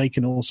boys, so they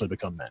can also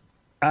become men.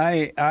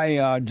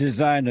 I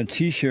designed a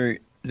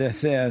T-shirt that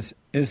says,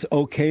 it's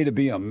okay to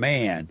be a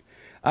man.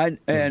 It's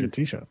a good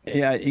T-shirt.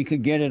 Yeah, you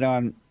can get it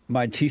on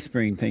my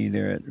Teespring thing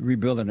there at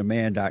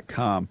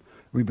rebuildingaman.com,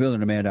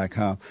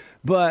 rebuildingaman.com.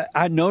 But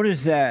I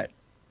noticed that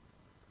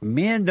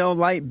men don't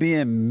like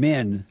being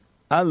men.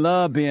 I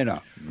love being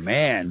a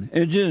man.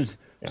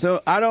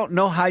 So I don't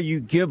know how you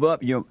give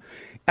up your...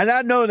 And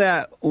I know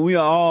that we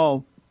are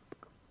all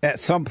at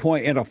some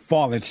point in a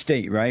fallen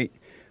state, right?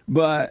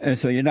 And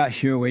so you're not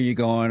sure where you're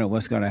going or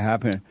what's going to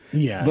happen.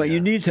 Yeah. But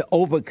you need to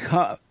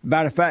overcome...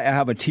 Matter of fact, I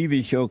have a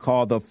TV show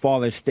called The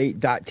Fallen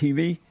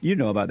State.tv. You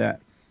know about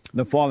that.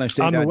 The Fallen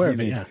State.tv. I'm aware of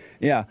it,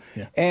 yeah.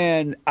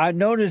 And I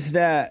noticed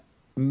that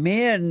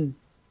men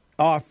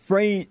are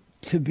afraid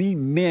to be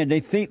men.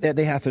 They think that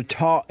they have to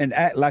talk and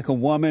act like a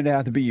woman. They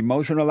have to be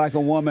emotional like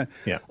a woman.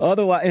 Yeah.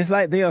 Otherwise, it's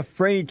like they're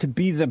afraid to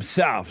be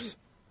themselves.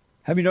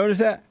 Have you noticed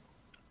that?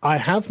 I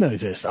have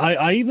noticed.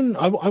 I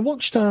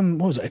watched what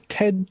was it, a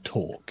TED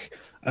talk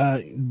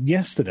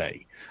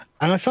yesterday,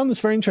 and I found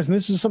this very interesting.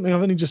 This is something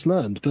I've only just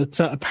learned, but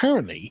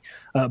apparently,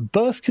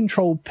 birth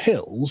control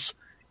pills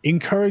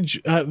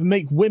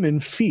make women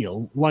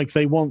feel like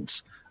they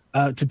want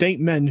to date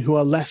men who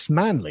are less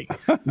manly.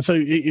 And so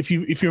if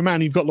you're a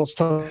man, you've got lots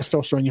of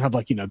testosterone, you have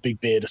big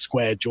beard, a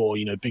square jaw,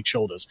 big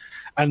shoulders,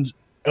 and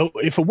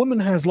if a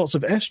woman has lots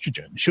of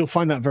estrogen, she'll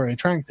find that very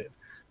attractive.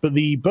 But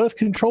the birth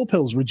control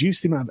pills reduce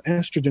the amount of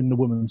estrogen in the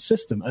woman's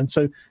system. And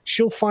so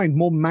she'll find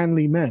more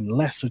manly men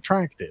less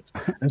attractive.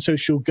 And so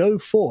she'll go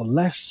for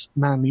less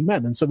manly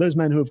men. And so those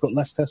men who have got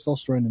less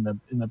testosterone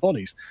in their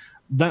bodies,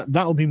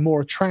 that'll be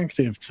more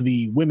attractive to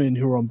the women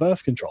who are on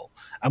birth control.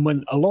 And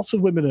when a lot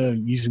of women are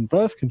using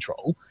birth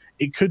control,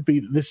 it could be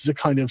that this is a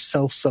kind of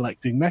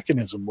self-selecting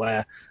mechanism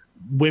where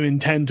women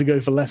tend to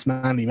go for less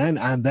manly men,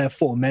 and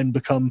therefore men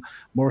become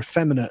more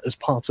effeminate as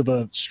part of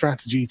a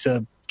strategy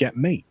to get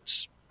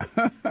mates.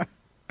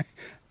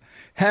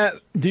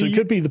 It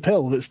could be the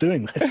pill that's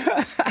doing this.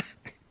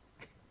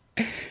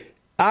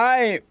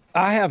 I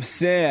have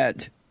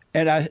said,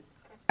 and I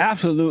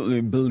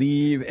absolutely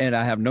believe, and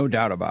I have no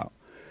doubt about,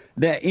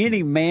 that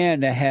any man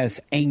that has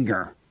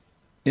anger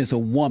is a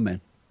woman.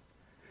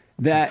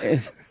 That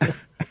is...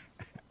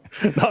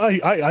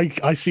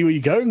 I see where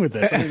you're going with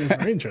this. I think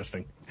it's very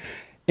interesting.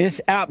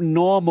 It's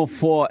abnormal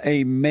for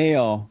a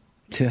male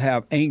to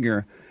have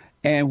anger.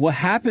 And what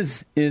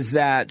happens is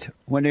that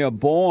when they are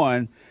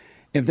born,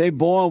 if they're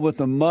born with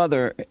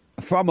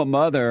from a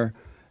mother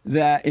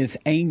that is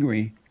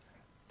angry,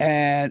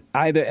 and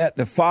either at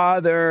the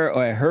father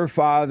or at her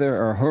father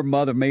or her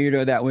mother made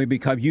her that way,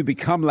 you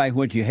become like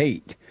what you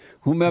hate.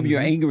 Whomever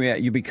you're angry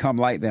at, you become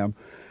like them.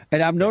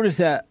 And I've noticed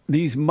that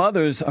these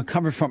mothers are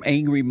coming from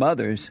angry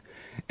mothers,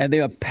 and they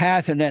are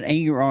passing that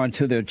anger on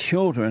to their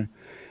children.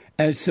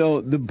 And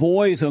so the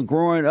boys are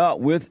growing up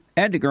with,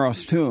 and the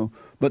girls too,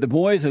 but the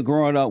boys are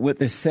growing up with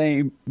the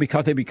same,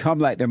 because they become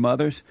like their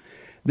mothers.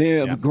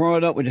 They're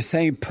growing up with the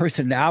same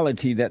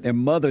personality that their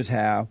mothers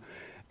have.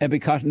 And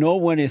because no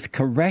one is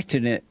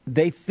correcting it,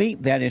 they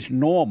think that it's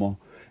normal.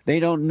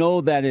 They don't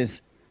know that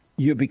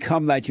you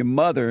become like your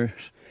mothers,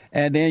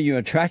 and then you're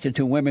attracted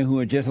to women who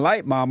are just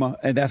like mama,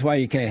 and that's why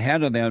you can't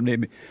handle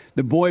them.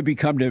 The boy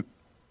become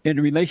in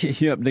the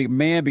relationship, the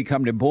man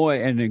become the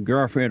boy, and the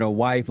girlfriend or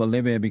wife or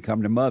living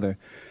become the mother.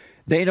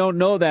 They don't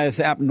know that it's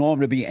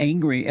abnormal to be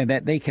angry and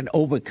that they can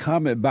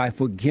overcome it by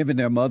forgiving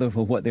their mother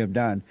for what they've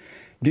done.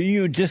 Do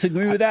you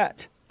disagree with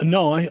that?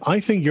 No, I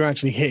think you're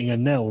actually hitting a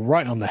nail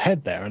right on the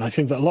head there. And I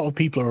think that a lot of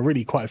people are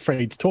really quite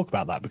afraid to talk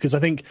about that, because I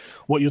think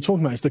what you're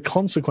talking about is the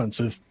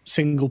consequence of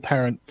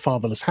single-parent,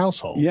 fatherless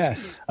households.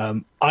 Yes.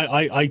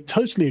 I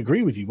totally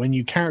agree with you when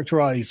you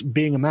characterize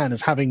being a man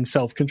as having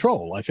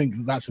self-control. I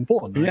think that's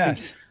important.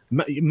 Yes.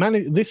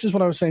 This is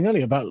what I was saying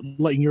earlier about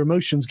letting your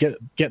emotions get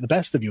the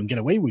best of you and get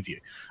away with you.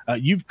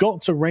 You've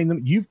got to rein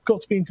them. You've got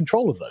to be in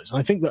control of those. And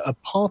I think that a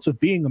part of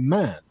being a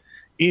man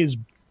is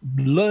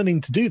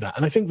learning to do that.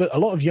 And I think that a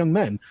lot of young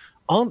men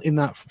aren't in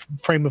that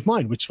frame of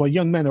mind, which is why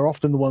young men are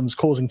often the ones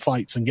causing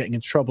fights and getting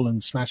into trouble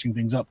and smashing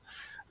things up,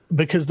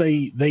 because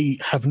they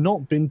have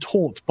not been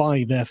taught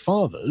by their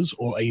fathers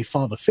or a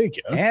father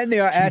figure. And they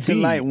are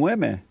acting like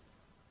women.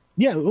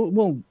 Yeah,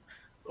 well...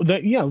 They're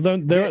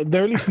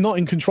at least not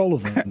in control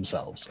of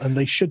themselves, and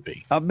they should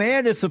be. A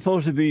man is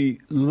supposed to be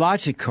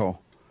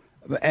logical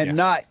and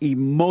not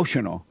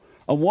emotional.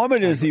 A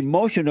woman is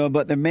emotional,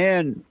 but the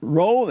man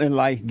role in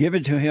life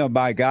given to him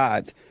by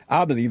God.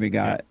 I believe in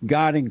God. Yeah.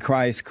 God in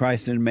Christ,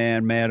 Christ in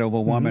man, man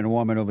over woman,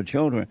 woman over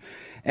children.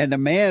 And the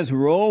man's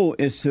role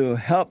is to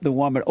help the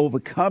woman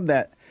overcome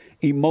that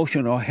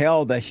emotional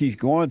hell that she's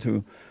going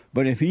through.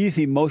 But if he's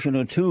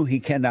emotional too, he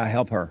cannot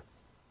help her.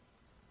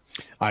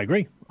 I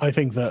agree. I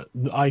think that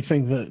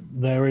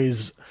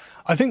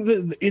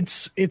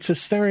it's a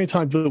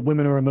stereotype that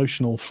women are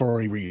emotional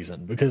for a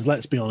reason, because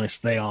let's be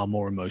honest, they are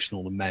more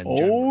emotional than men.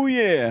 Oh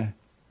yeah.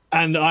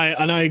 And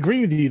I agree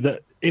with you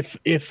that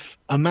if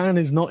a man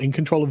is not in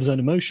control of his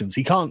own emotions,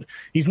 he's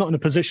not in a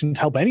position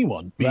to help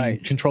anyone be in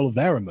control of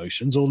their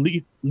emotions or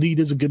lead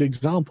as a good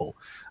example.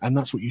 And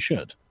that's what you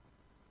should.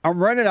 I'm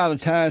running out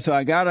of time, so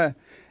I gotta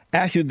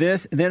ask you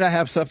this. Then I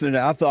have something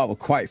that I thought was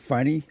quite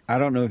funny. I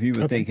don't know if you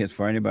would think it's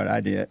funny, but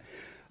I did.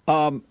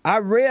 I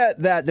read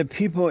that the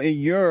people in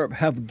Europe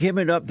have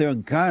given up their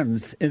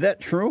guns. Is that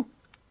true?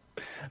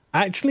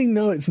 Actually,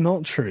 no, it's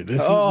not true.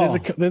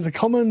 There's a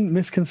common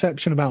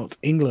misconception about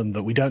England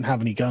that we don't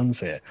have any guns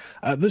here.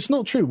 That's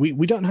not true.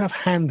 We don't have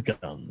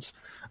handguns,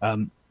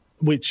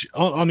 which,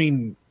 I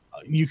mean,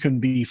 you can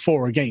be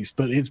for or against,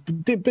 but it's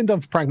been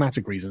done for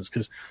pragmatic reasons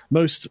because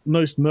most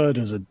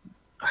murders are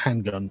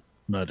handgun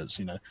murders,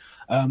 you know.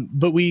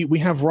 But we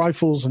have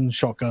rifles and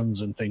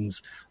shotguns and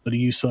things that are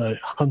used for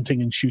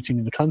hunting and shooting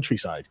in the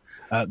countryside.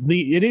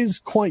 It is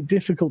quite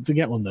difficult to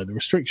get one, though. The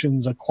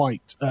restrictions are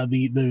quite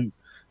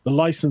the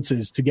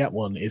licenses to get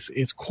one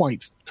is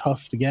quite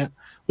tough to get,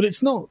 but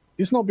it's not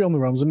beyond the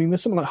realms. I mean,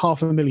 there's something like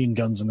 500,000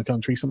 guns in the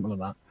country, something like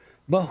that.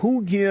 But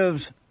who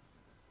gives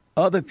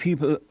other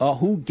people, or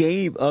who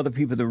gave other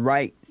people the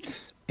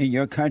rights in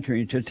your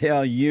country to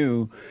tell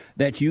you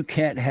that you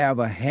can't have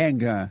a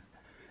handgun?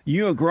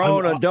 You're a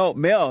grown adult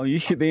male. You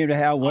should be able to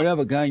have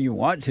whatever gun you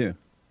want to.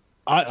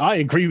 I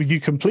agree with you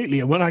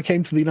completely. And when I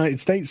came to the United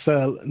States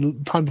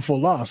time before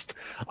last,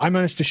 I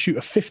managed to shoot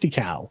a 50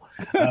 cal.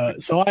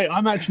 So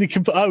I'm actually,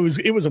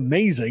 it was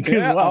amazing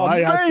as well.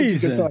 Amazing. I had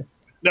such a good time.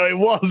 No, it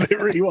was. It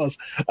really was.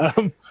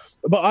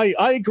 But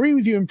I agree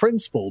with you in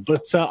principle.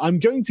 But I'm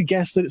going to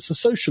guess that it's the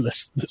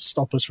socialists that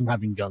stop us from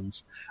having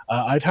guns.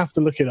 I'd have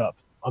to look it up.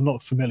 I'm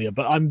not familiar,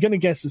 but I'm going to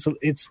guess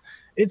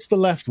it's the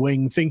left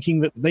wing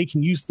thinking that they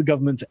can use the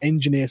government to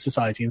engineer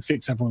society and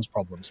fix everyone's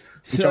problems,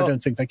 which I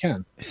don't think they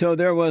can. So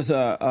there was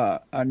a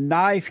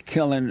knife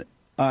killing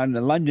on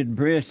the London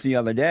Bridge the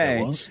other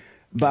day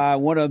by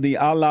one of the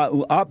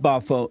Allahu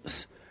Akbar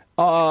folks.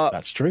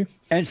 That's true.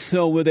 And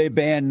so will they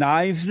ban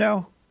knives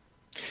now?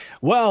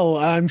 Well,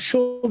 I'm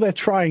sure they're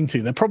trying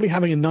to. They're probably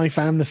having a knife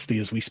amnesty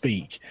as we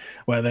speak,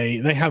 where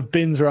they have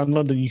bins around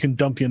London you can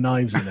dump your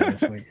knives in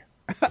there.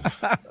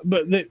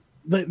 But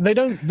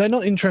they're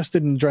not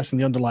interested in addressing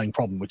the underlying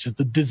problem, which is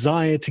the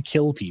desire to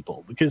kill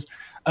people. Because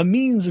a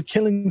means of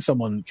killing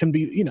someone can be,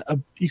 you know,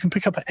 you can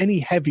pick up any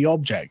heavy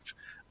object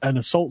and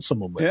assault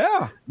someone with.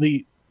 Yeah.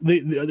 The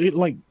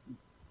like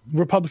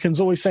Republicans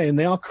always say, and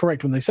they are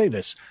correct when they say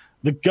this: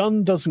 the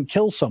gun doesn't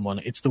kill someone;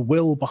 it's the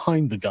will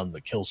behind the gun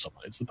that kills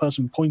someone. It's the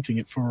person pointing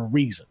it for a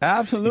reason.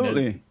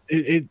 Absolutely.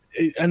 You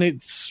know, and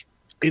it's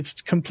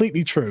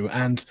completely true.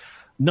 And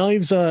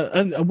knives are,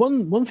 and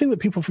one thing that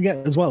people forget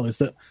as well is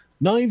that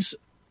knives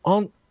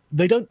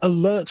they don't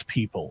alert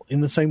people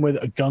in the same way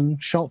that a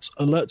gunshot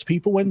alerts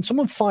people. When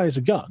someone fires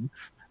a gun,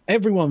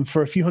 everyone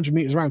for a few hundred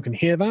meters around can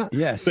hear that.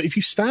 Yes. But if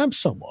you stab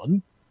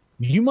someone,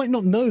 you might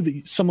not know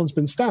that someone's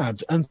been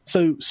stabbed, and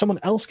so someone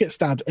else gets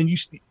stabbed, and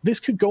this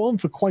could go on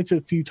for quite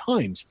a few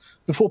times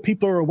before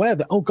people are aware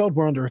that, oh God,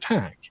 we're under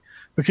attack,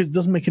 because it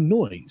doesn't make a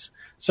noise.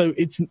 So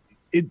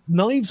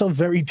knives are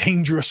very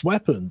dangerous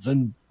weapons,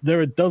 and there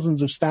are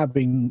dozens of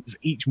stabbings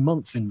each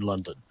month in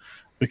London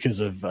because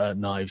of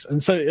knives,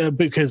 and so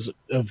because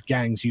of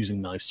gangs using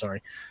knives.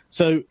 Sorry,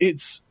 so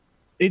it's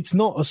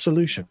not a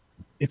solution.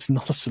 It's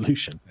not a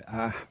solution.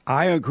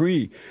 I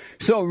agree.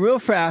 So real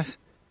fast,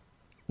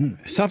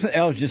 something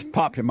else just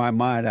popped in my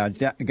mind. I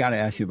got to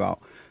ask you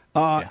about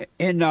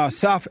in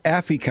South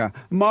Africa,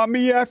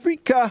 Mommy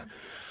Africa.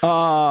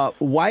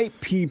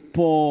 White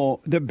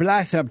people, the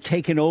blacks have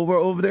taken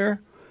over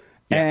there.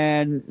 Yeah.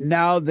 And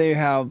now they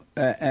have,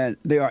 and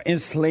they are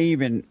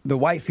enslaving the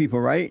white people,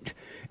 right?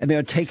 And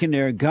they're taking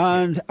their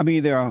guns. I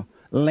mean, their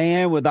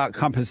land without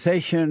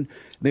compensation.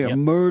 They are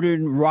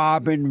murdering,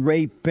 robbing,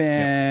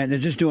 raping. They're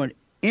just doing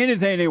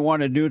anything they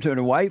want to do to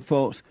the white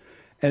folks.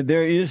 And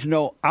there is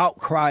no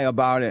outcry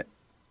about it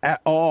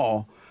at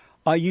all.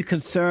 Are you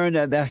concerned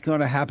that that's going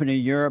to happen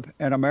in Europe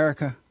and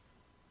America?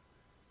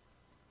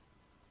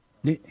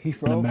 He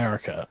froze? In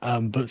America.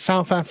 But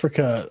South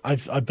Africa,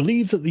 I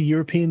believe that the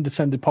European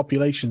descended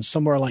population is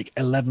somewhere like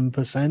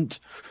 11%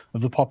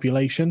 of the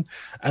population.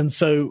 And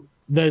so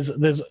there's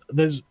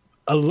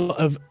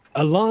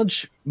a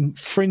large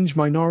fringe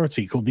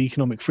minority called the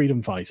Economic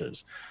Freedom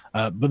Fighters.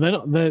 But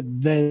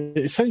they're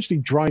essentially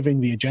driving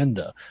the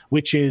agenda,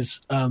 which is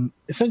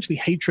essentially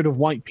hatred of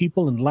white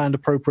people and land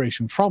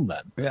appropriation from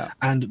them. Yeah.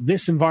 And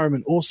this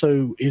environment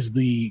also is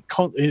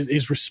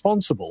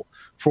responsible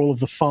for all of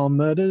the farm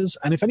murders.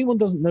 And if anyone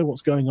doesn't know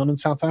what's going on in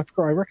South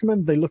Africa, I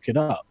recommend they look it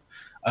up.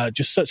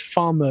 Just search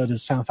farm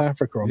murders South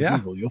Africa on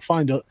Google. You'll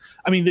find out.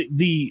 I mean,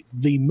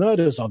 the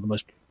murders are the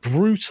most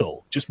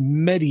brutal, just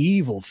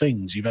medieval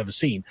things you've ever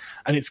seen,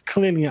 and it's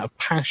clearly out of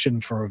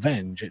passion for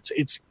revenge.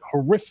 It's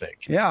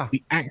horrific. Yeah,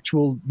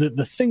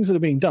 the things that are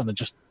being done are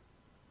just,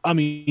 I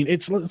mean,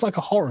 it's like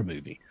a horror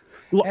movie.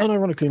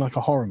 Unironically, like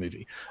a horror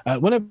movie.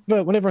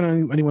 Whenever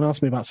anyone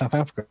asks me about South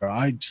Africa,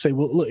 I say,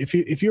 well, look,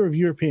 if you're of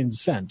European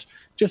descent,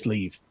 just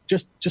leave.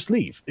 Just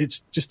leave. It's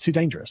just too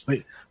dangerous.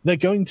 They're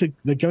going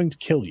to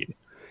kill you.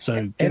 So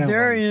and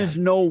there is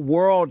no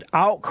world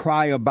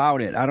outcry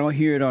about it. I don't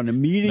hear it on the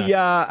media.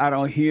 No. I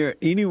don't hear it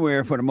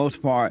anywhere for the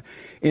most part.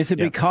 Is it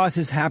because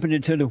it's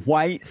happening to the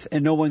whites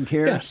and no one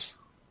cares?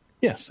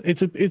 Yes,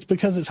 it's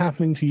because it's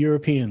happening to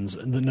Europeans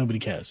that nobody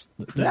cares.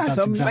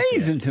 That's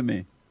amazing to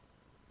me.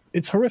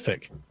 It's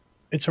horrific.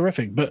 It's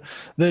horrific, but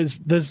there's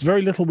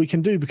very little we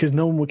can do because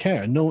no one will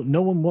care. No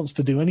one wants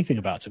to do anything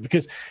about it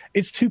because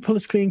it's too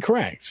politically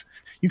incorrect.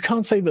 You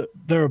can't say that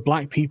there are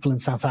black people in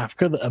South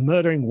Africa that are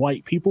murdering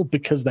white people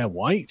because they're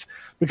white,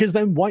 because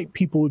then white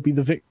people would be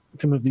the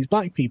victim of these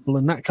black people,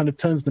 and that kind of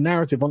turns the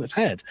narrative on its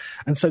head.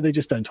 And so they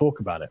just don't talk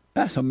about it.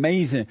 That's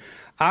amazing.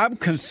 I'm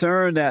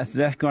concerned that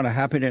that's going to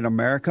happen in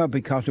America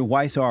because the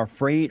whites are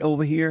afraid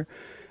over here,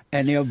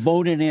 and they're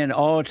voting in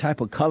all type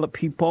of colored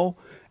people,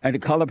 and the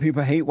colored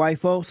people hate white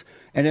folks.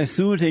 And as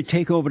soon as they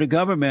take over the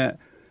government,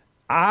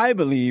 I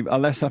believe,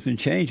 unless something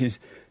changes,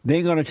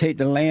 they're going to take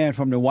the land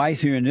from the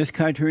whites here in this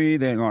country.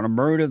 They're going to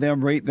murder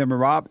them, rape them, and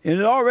rob.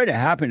 It's already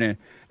happening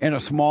in a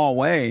small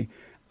way.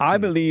 I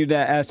believe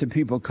that as the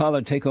people of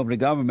color take over the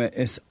government,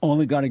 it's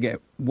only going to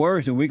get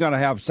worse, and we're going to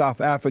have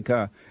South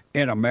Africa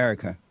in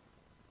America.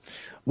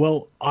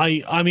 Well,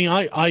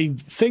 I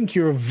think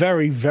you're a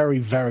very, very,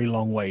 very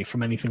long way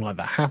from anything like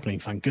that happening,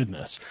 thank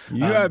goodness.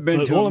 You have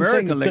been to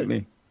America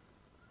lately.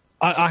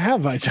 I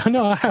have, actually.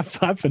 No,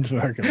 I've been to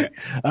America.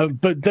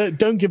 But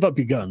don't give up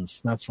your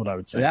guns. That's what I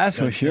would say. That's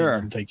for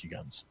sure. Don't take your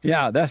guns.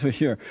 Yeah, that's for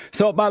sure.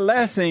 So my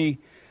last thing,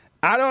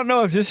 I don't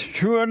know if this is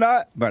true or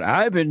not, but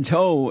I've been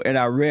told, and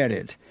I read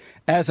it,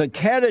 as a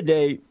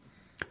candidate,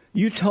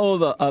 you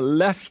told a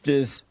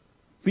leftist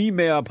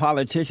female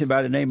politician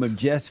by the name of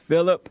Jess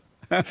Phillip,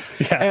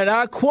 and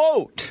I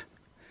quote,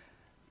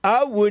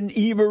 "I wouldn't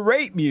even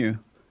rape you."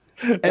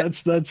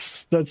 That's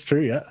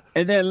true, yeah.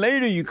 And then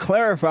later you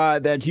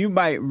clarified that you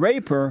might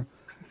rape her,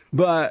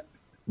 but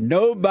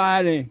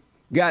nobody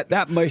got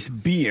that much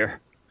beer.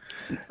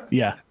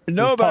 Yeah.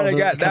 Nobody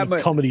got that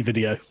much comedy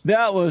video.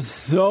 That was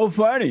so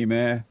funny,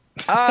 man.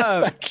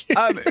 Thank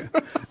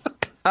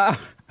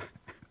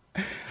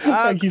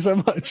you so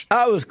much.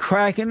 I was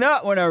cracking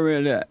up when I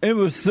read that. It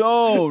was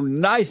so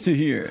nice to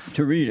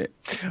read it.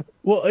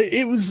 Well,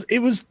 it was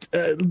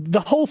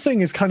the whole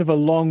thing is kind of a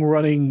long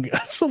running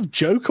sort of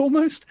joke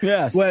almost.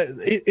 Yes. Where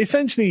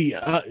essentially,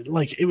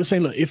 like it was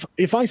saying, look,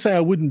 if I say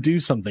I wouldn't do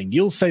something,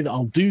 you'll say that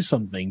I'll do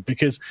something,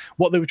 because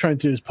what they were trying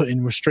to do is put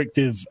in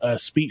restrictive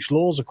speech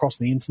laws across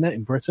the internet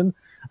in Britain,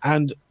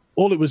 and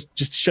all it was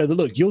just to show that,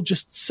 look, you'll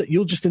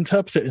just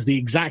interpret it as the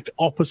exact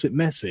opposite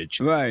message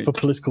for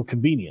political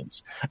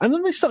convenience. And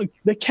then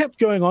they kept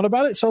going on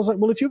about it. So I was like,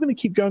 well, if you're going to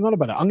keep going on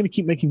about it, I'm going to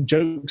keep making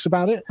jokes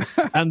about it.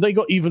 And they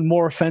got even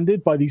more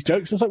offended by these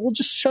jokes. It's like, well,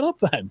 just shut up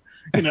then.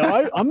 You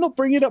know, I'm not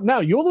bringing it up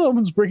now. You're the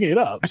ones bringing it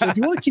up. So if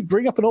you want to keep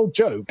bringing up an old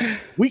joke,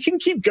 we can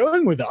keep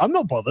going with it. I'm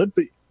not bothered,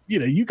 but you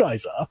know, you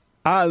guys are.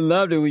 I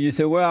loved it when you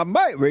said, well, I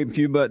might rape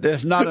you, but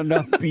there's not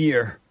enough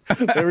beer.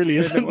 There really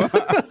isn't.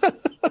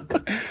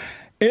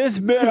 It's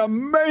been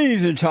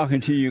amazing talking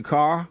to you,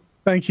 Carl.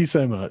 Thank you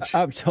so much.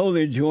 I've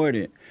totally enjoyed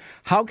it.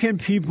 How can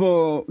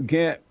people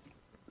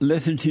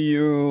listen to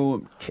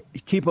you,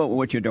 keep up with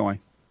what you're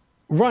doing?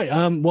 Right.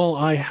 Well,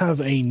 I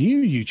have a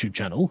new YouTube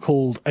channel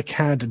called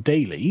ACAD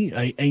Daily,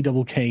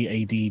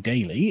 AKKAD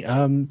Daily,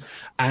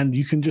 and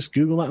you can just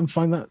Google that and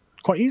find that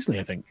quite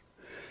easily, I think.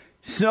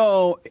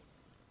 So,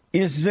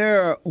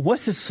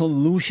 what's the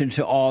solution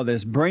to all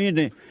this?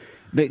 Bringing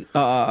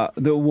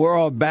the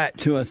world back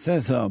to a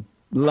sense of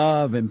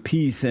love and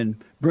peace, and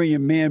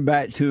bringing men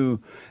back to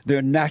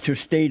their natural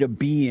state of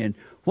being.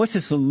 What's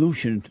the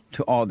solution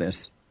to all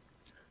this?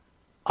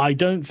 I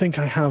don't think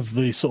I have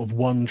the sort of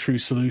one true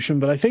solution,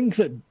 but I think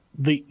that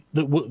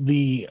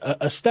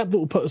a step that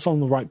will put us on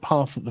the right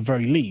path at the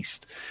very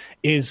least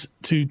is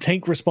to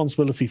take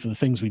responsibility for the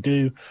things we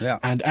do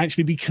and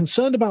actually be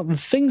concerned about the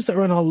things that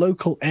are in our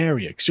local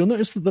area. Because you'll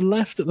notice that the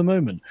left at the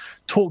moment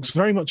talks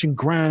very much in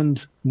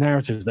grand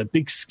narratives. They're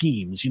big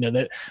schemes. You know,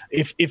 that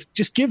if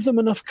just give them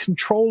enough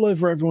control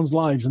over everyone's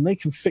lives and they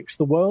can fix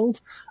the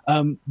world,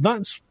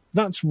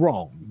 that's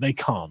wrong. They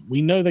can't.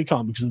 We know they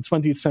can't, because the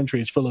 20th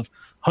century is full of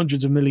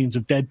hundreds of millions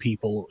of dead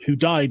people who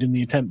died in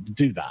the attempt to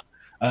do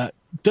that.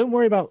 Don't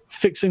worry about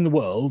fixing the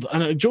world.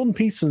 And Jordan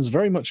Peterson's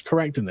very much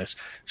correct in this.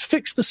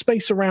 Fix the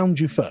space around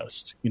you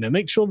first. You know,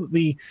 make sure that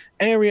the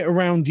area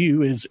around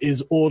you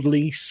is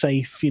orderly,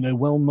 safe, you know,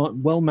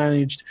 well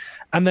managed.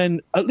 And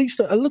then at least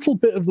a little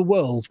bit of the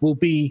world will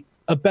be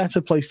a better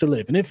place to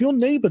live. And if your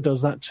neighbor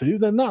does that too,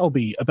 then that'll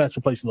be a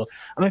better place to live.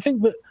 And I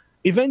think that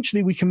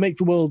eventually we can make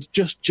the world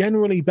just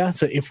generally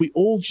better if we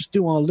all just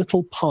do our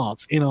little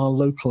part in our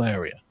local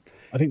area.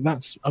 I think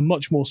that's a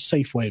much more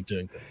safe way of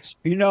doing things.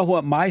 You know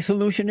what my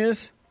solution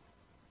is?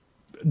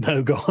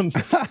 No, go on.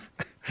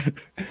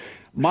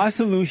 My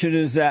solution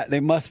is that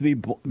men must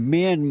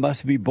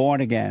be born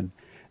again.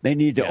 They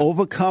need to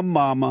overcome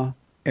mama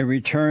and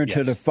return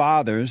to the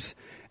fathers.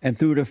 And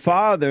through the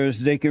fathers,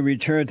 they can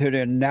return to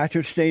their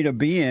natural state of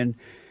being,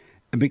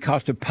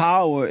 because the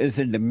power is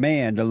in the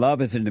man, the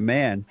love is in the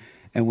man.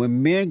 And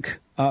when men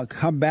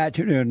come back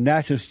to their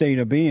natural state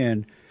of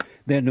being,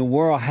 then the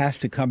world has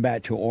to come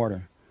back to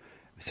order.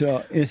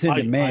 So it's in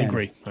the man. I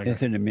agree.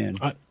 It's in the men.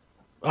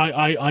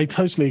 I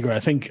totally agree. I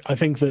think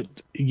that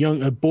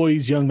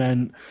young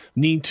men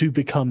need to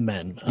become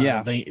men.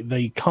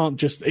 They can't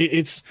just.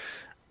 It's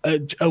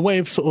a way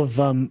of sort of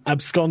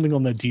absconding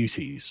on their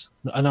duties,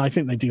 and I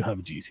think they do have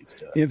a duty to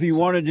do it. If you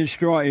want to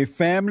destroy a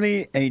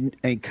family,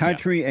 a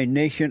country, a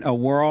nation, a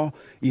world,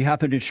 you have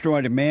to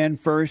destroy the man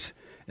first,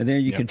 and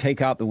then you can take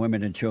out the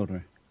women and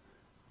children.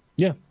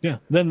 Yeah.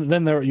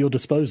 Then they're at your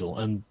disposal,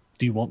 and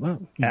do you want that?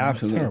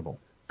 Absolutely. That's terrible.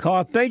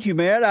 Carl, thank you,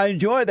 man. I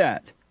enjoyed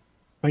that.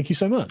 Thank you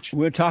so much.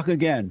 We'll talk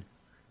again.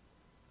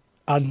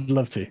 I'd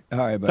love to. All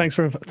right, buddy. Thanks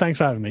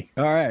for having me.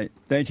 All right.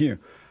 Thank you.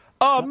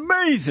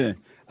 Amazing.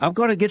 I'm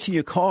going to get to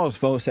your calls,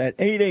 folks, at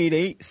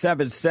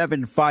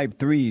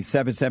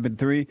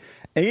 888-7753-773,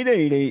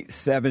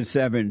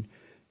 888-77.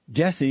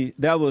 Jesse,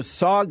 that was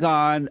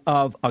Sargon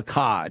of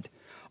Akkad,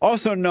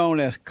 also known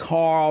as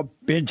Carl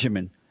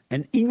Benjamin,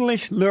 an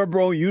English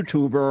liberal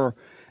YouTuber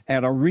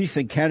and a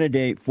recent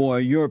candidate for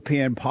a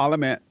European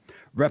Parliament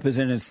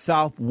representing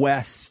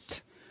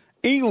Southwest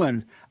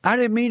England. I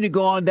didn't mean to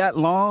go on that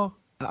long.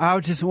 I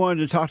just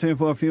wanted to talk to him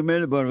for a few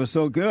minutes, but it was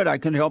so good I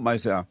couldn't help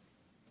myself.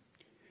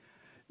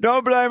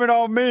 Don't blame it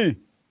on me.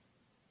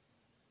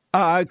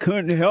 I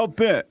couldn't help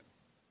it.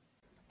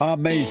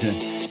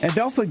 Amazing. And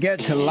don't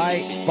forget to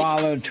like,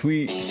 follow,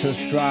 tweet,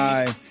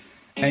 subscribe,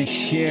 and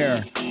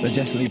share the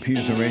Jesse Lee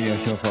Peterson Radio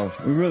Show,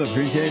 folks. We really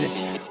appreciate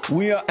it.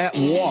 We are at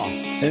war.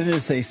 It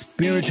is a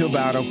spiritual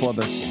battle for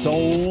the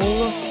soul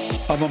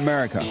of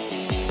America.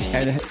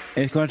 And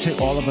it's going to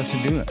take all of us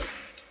to do it.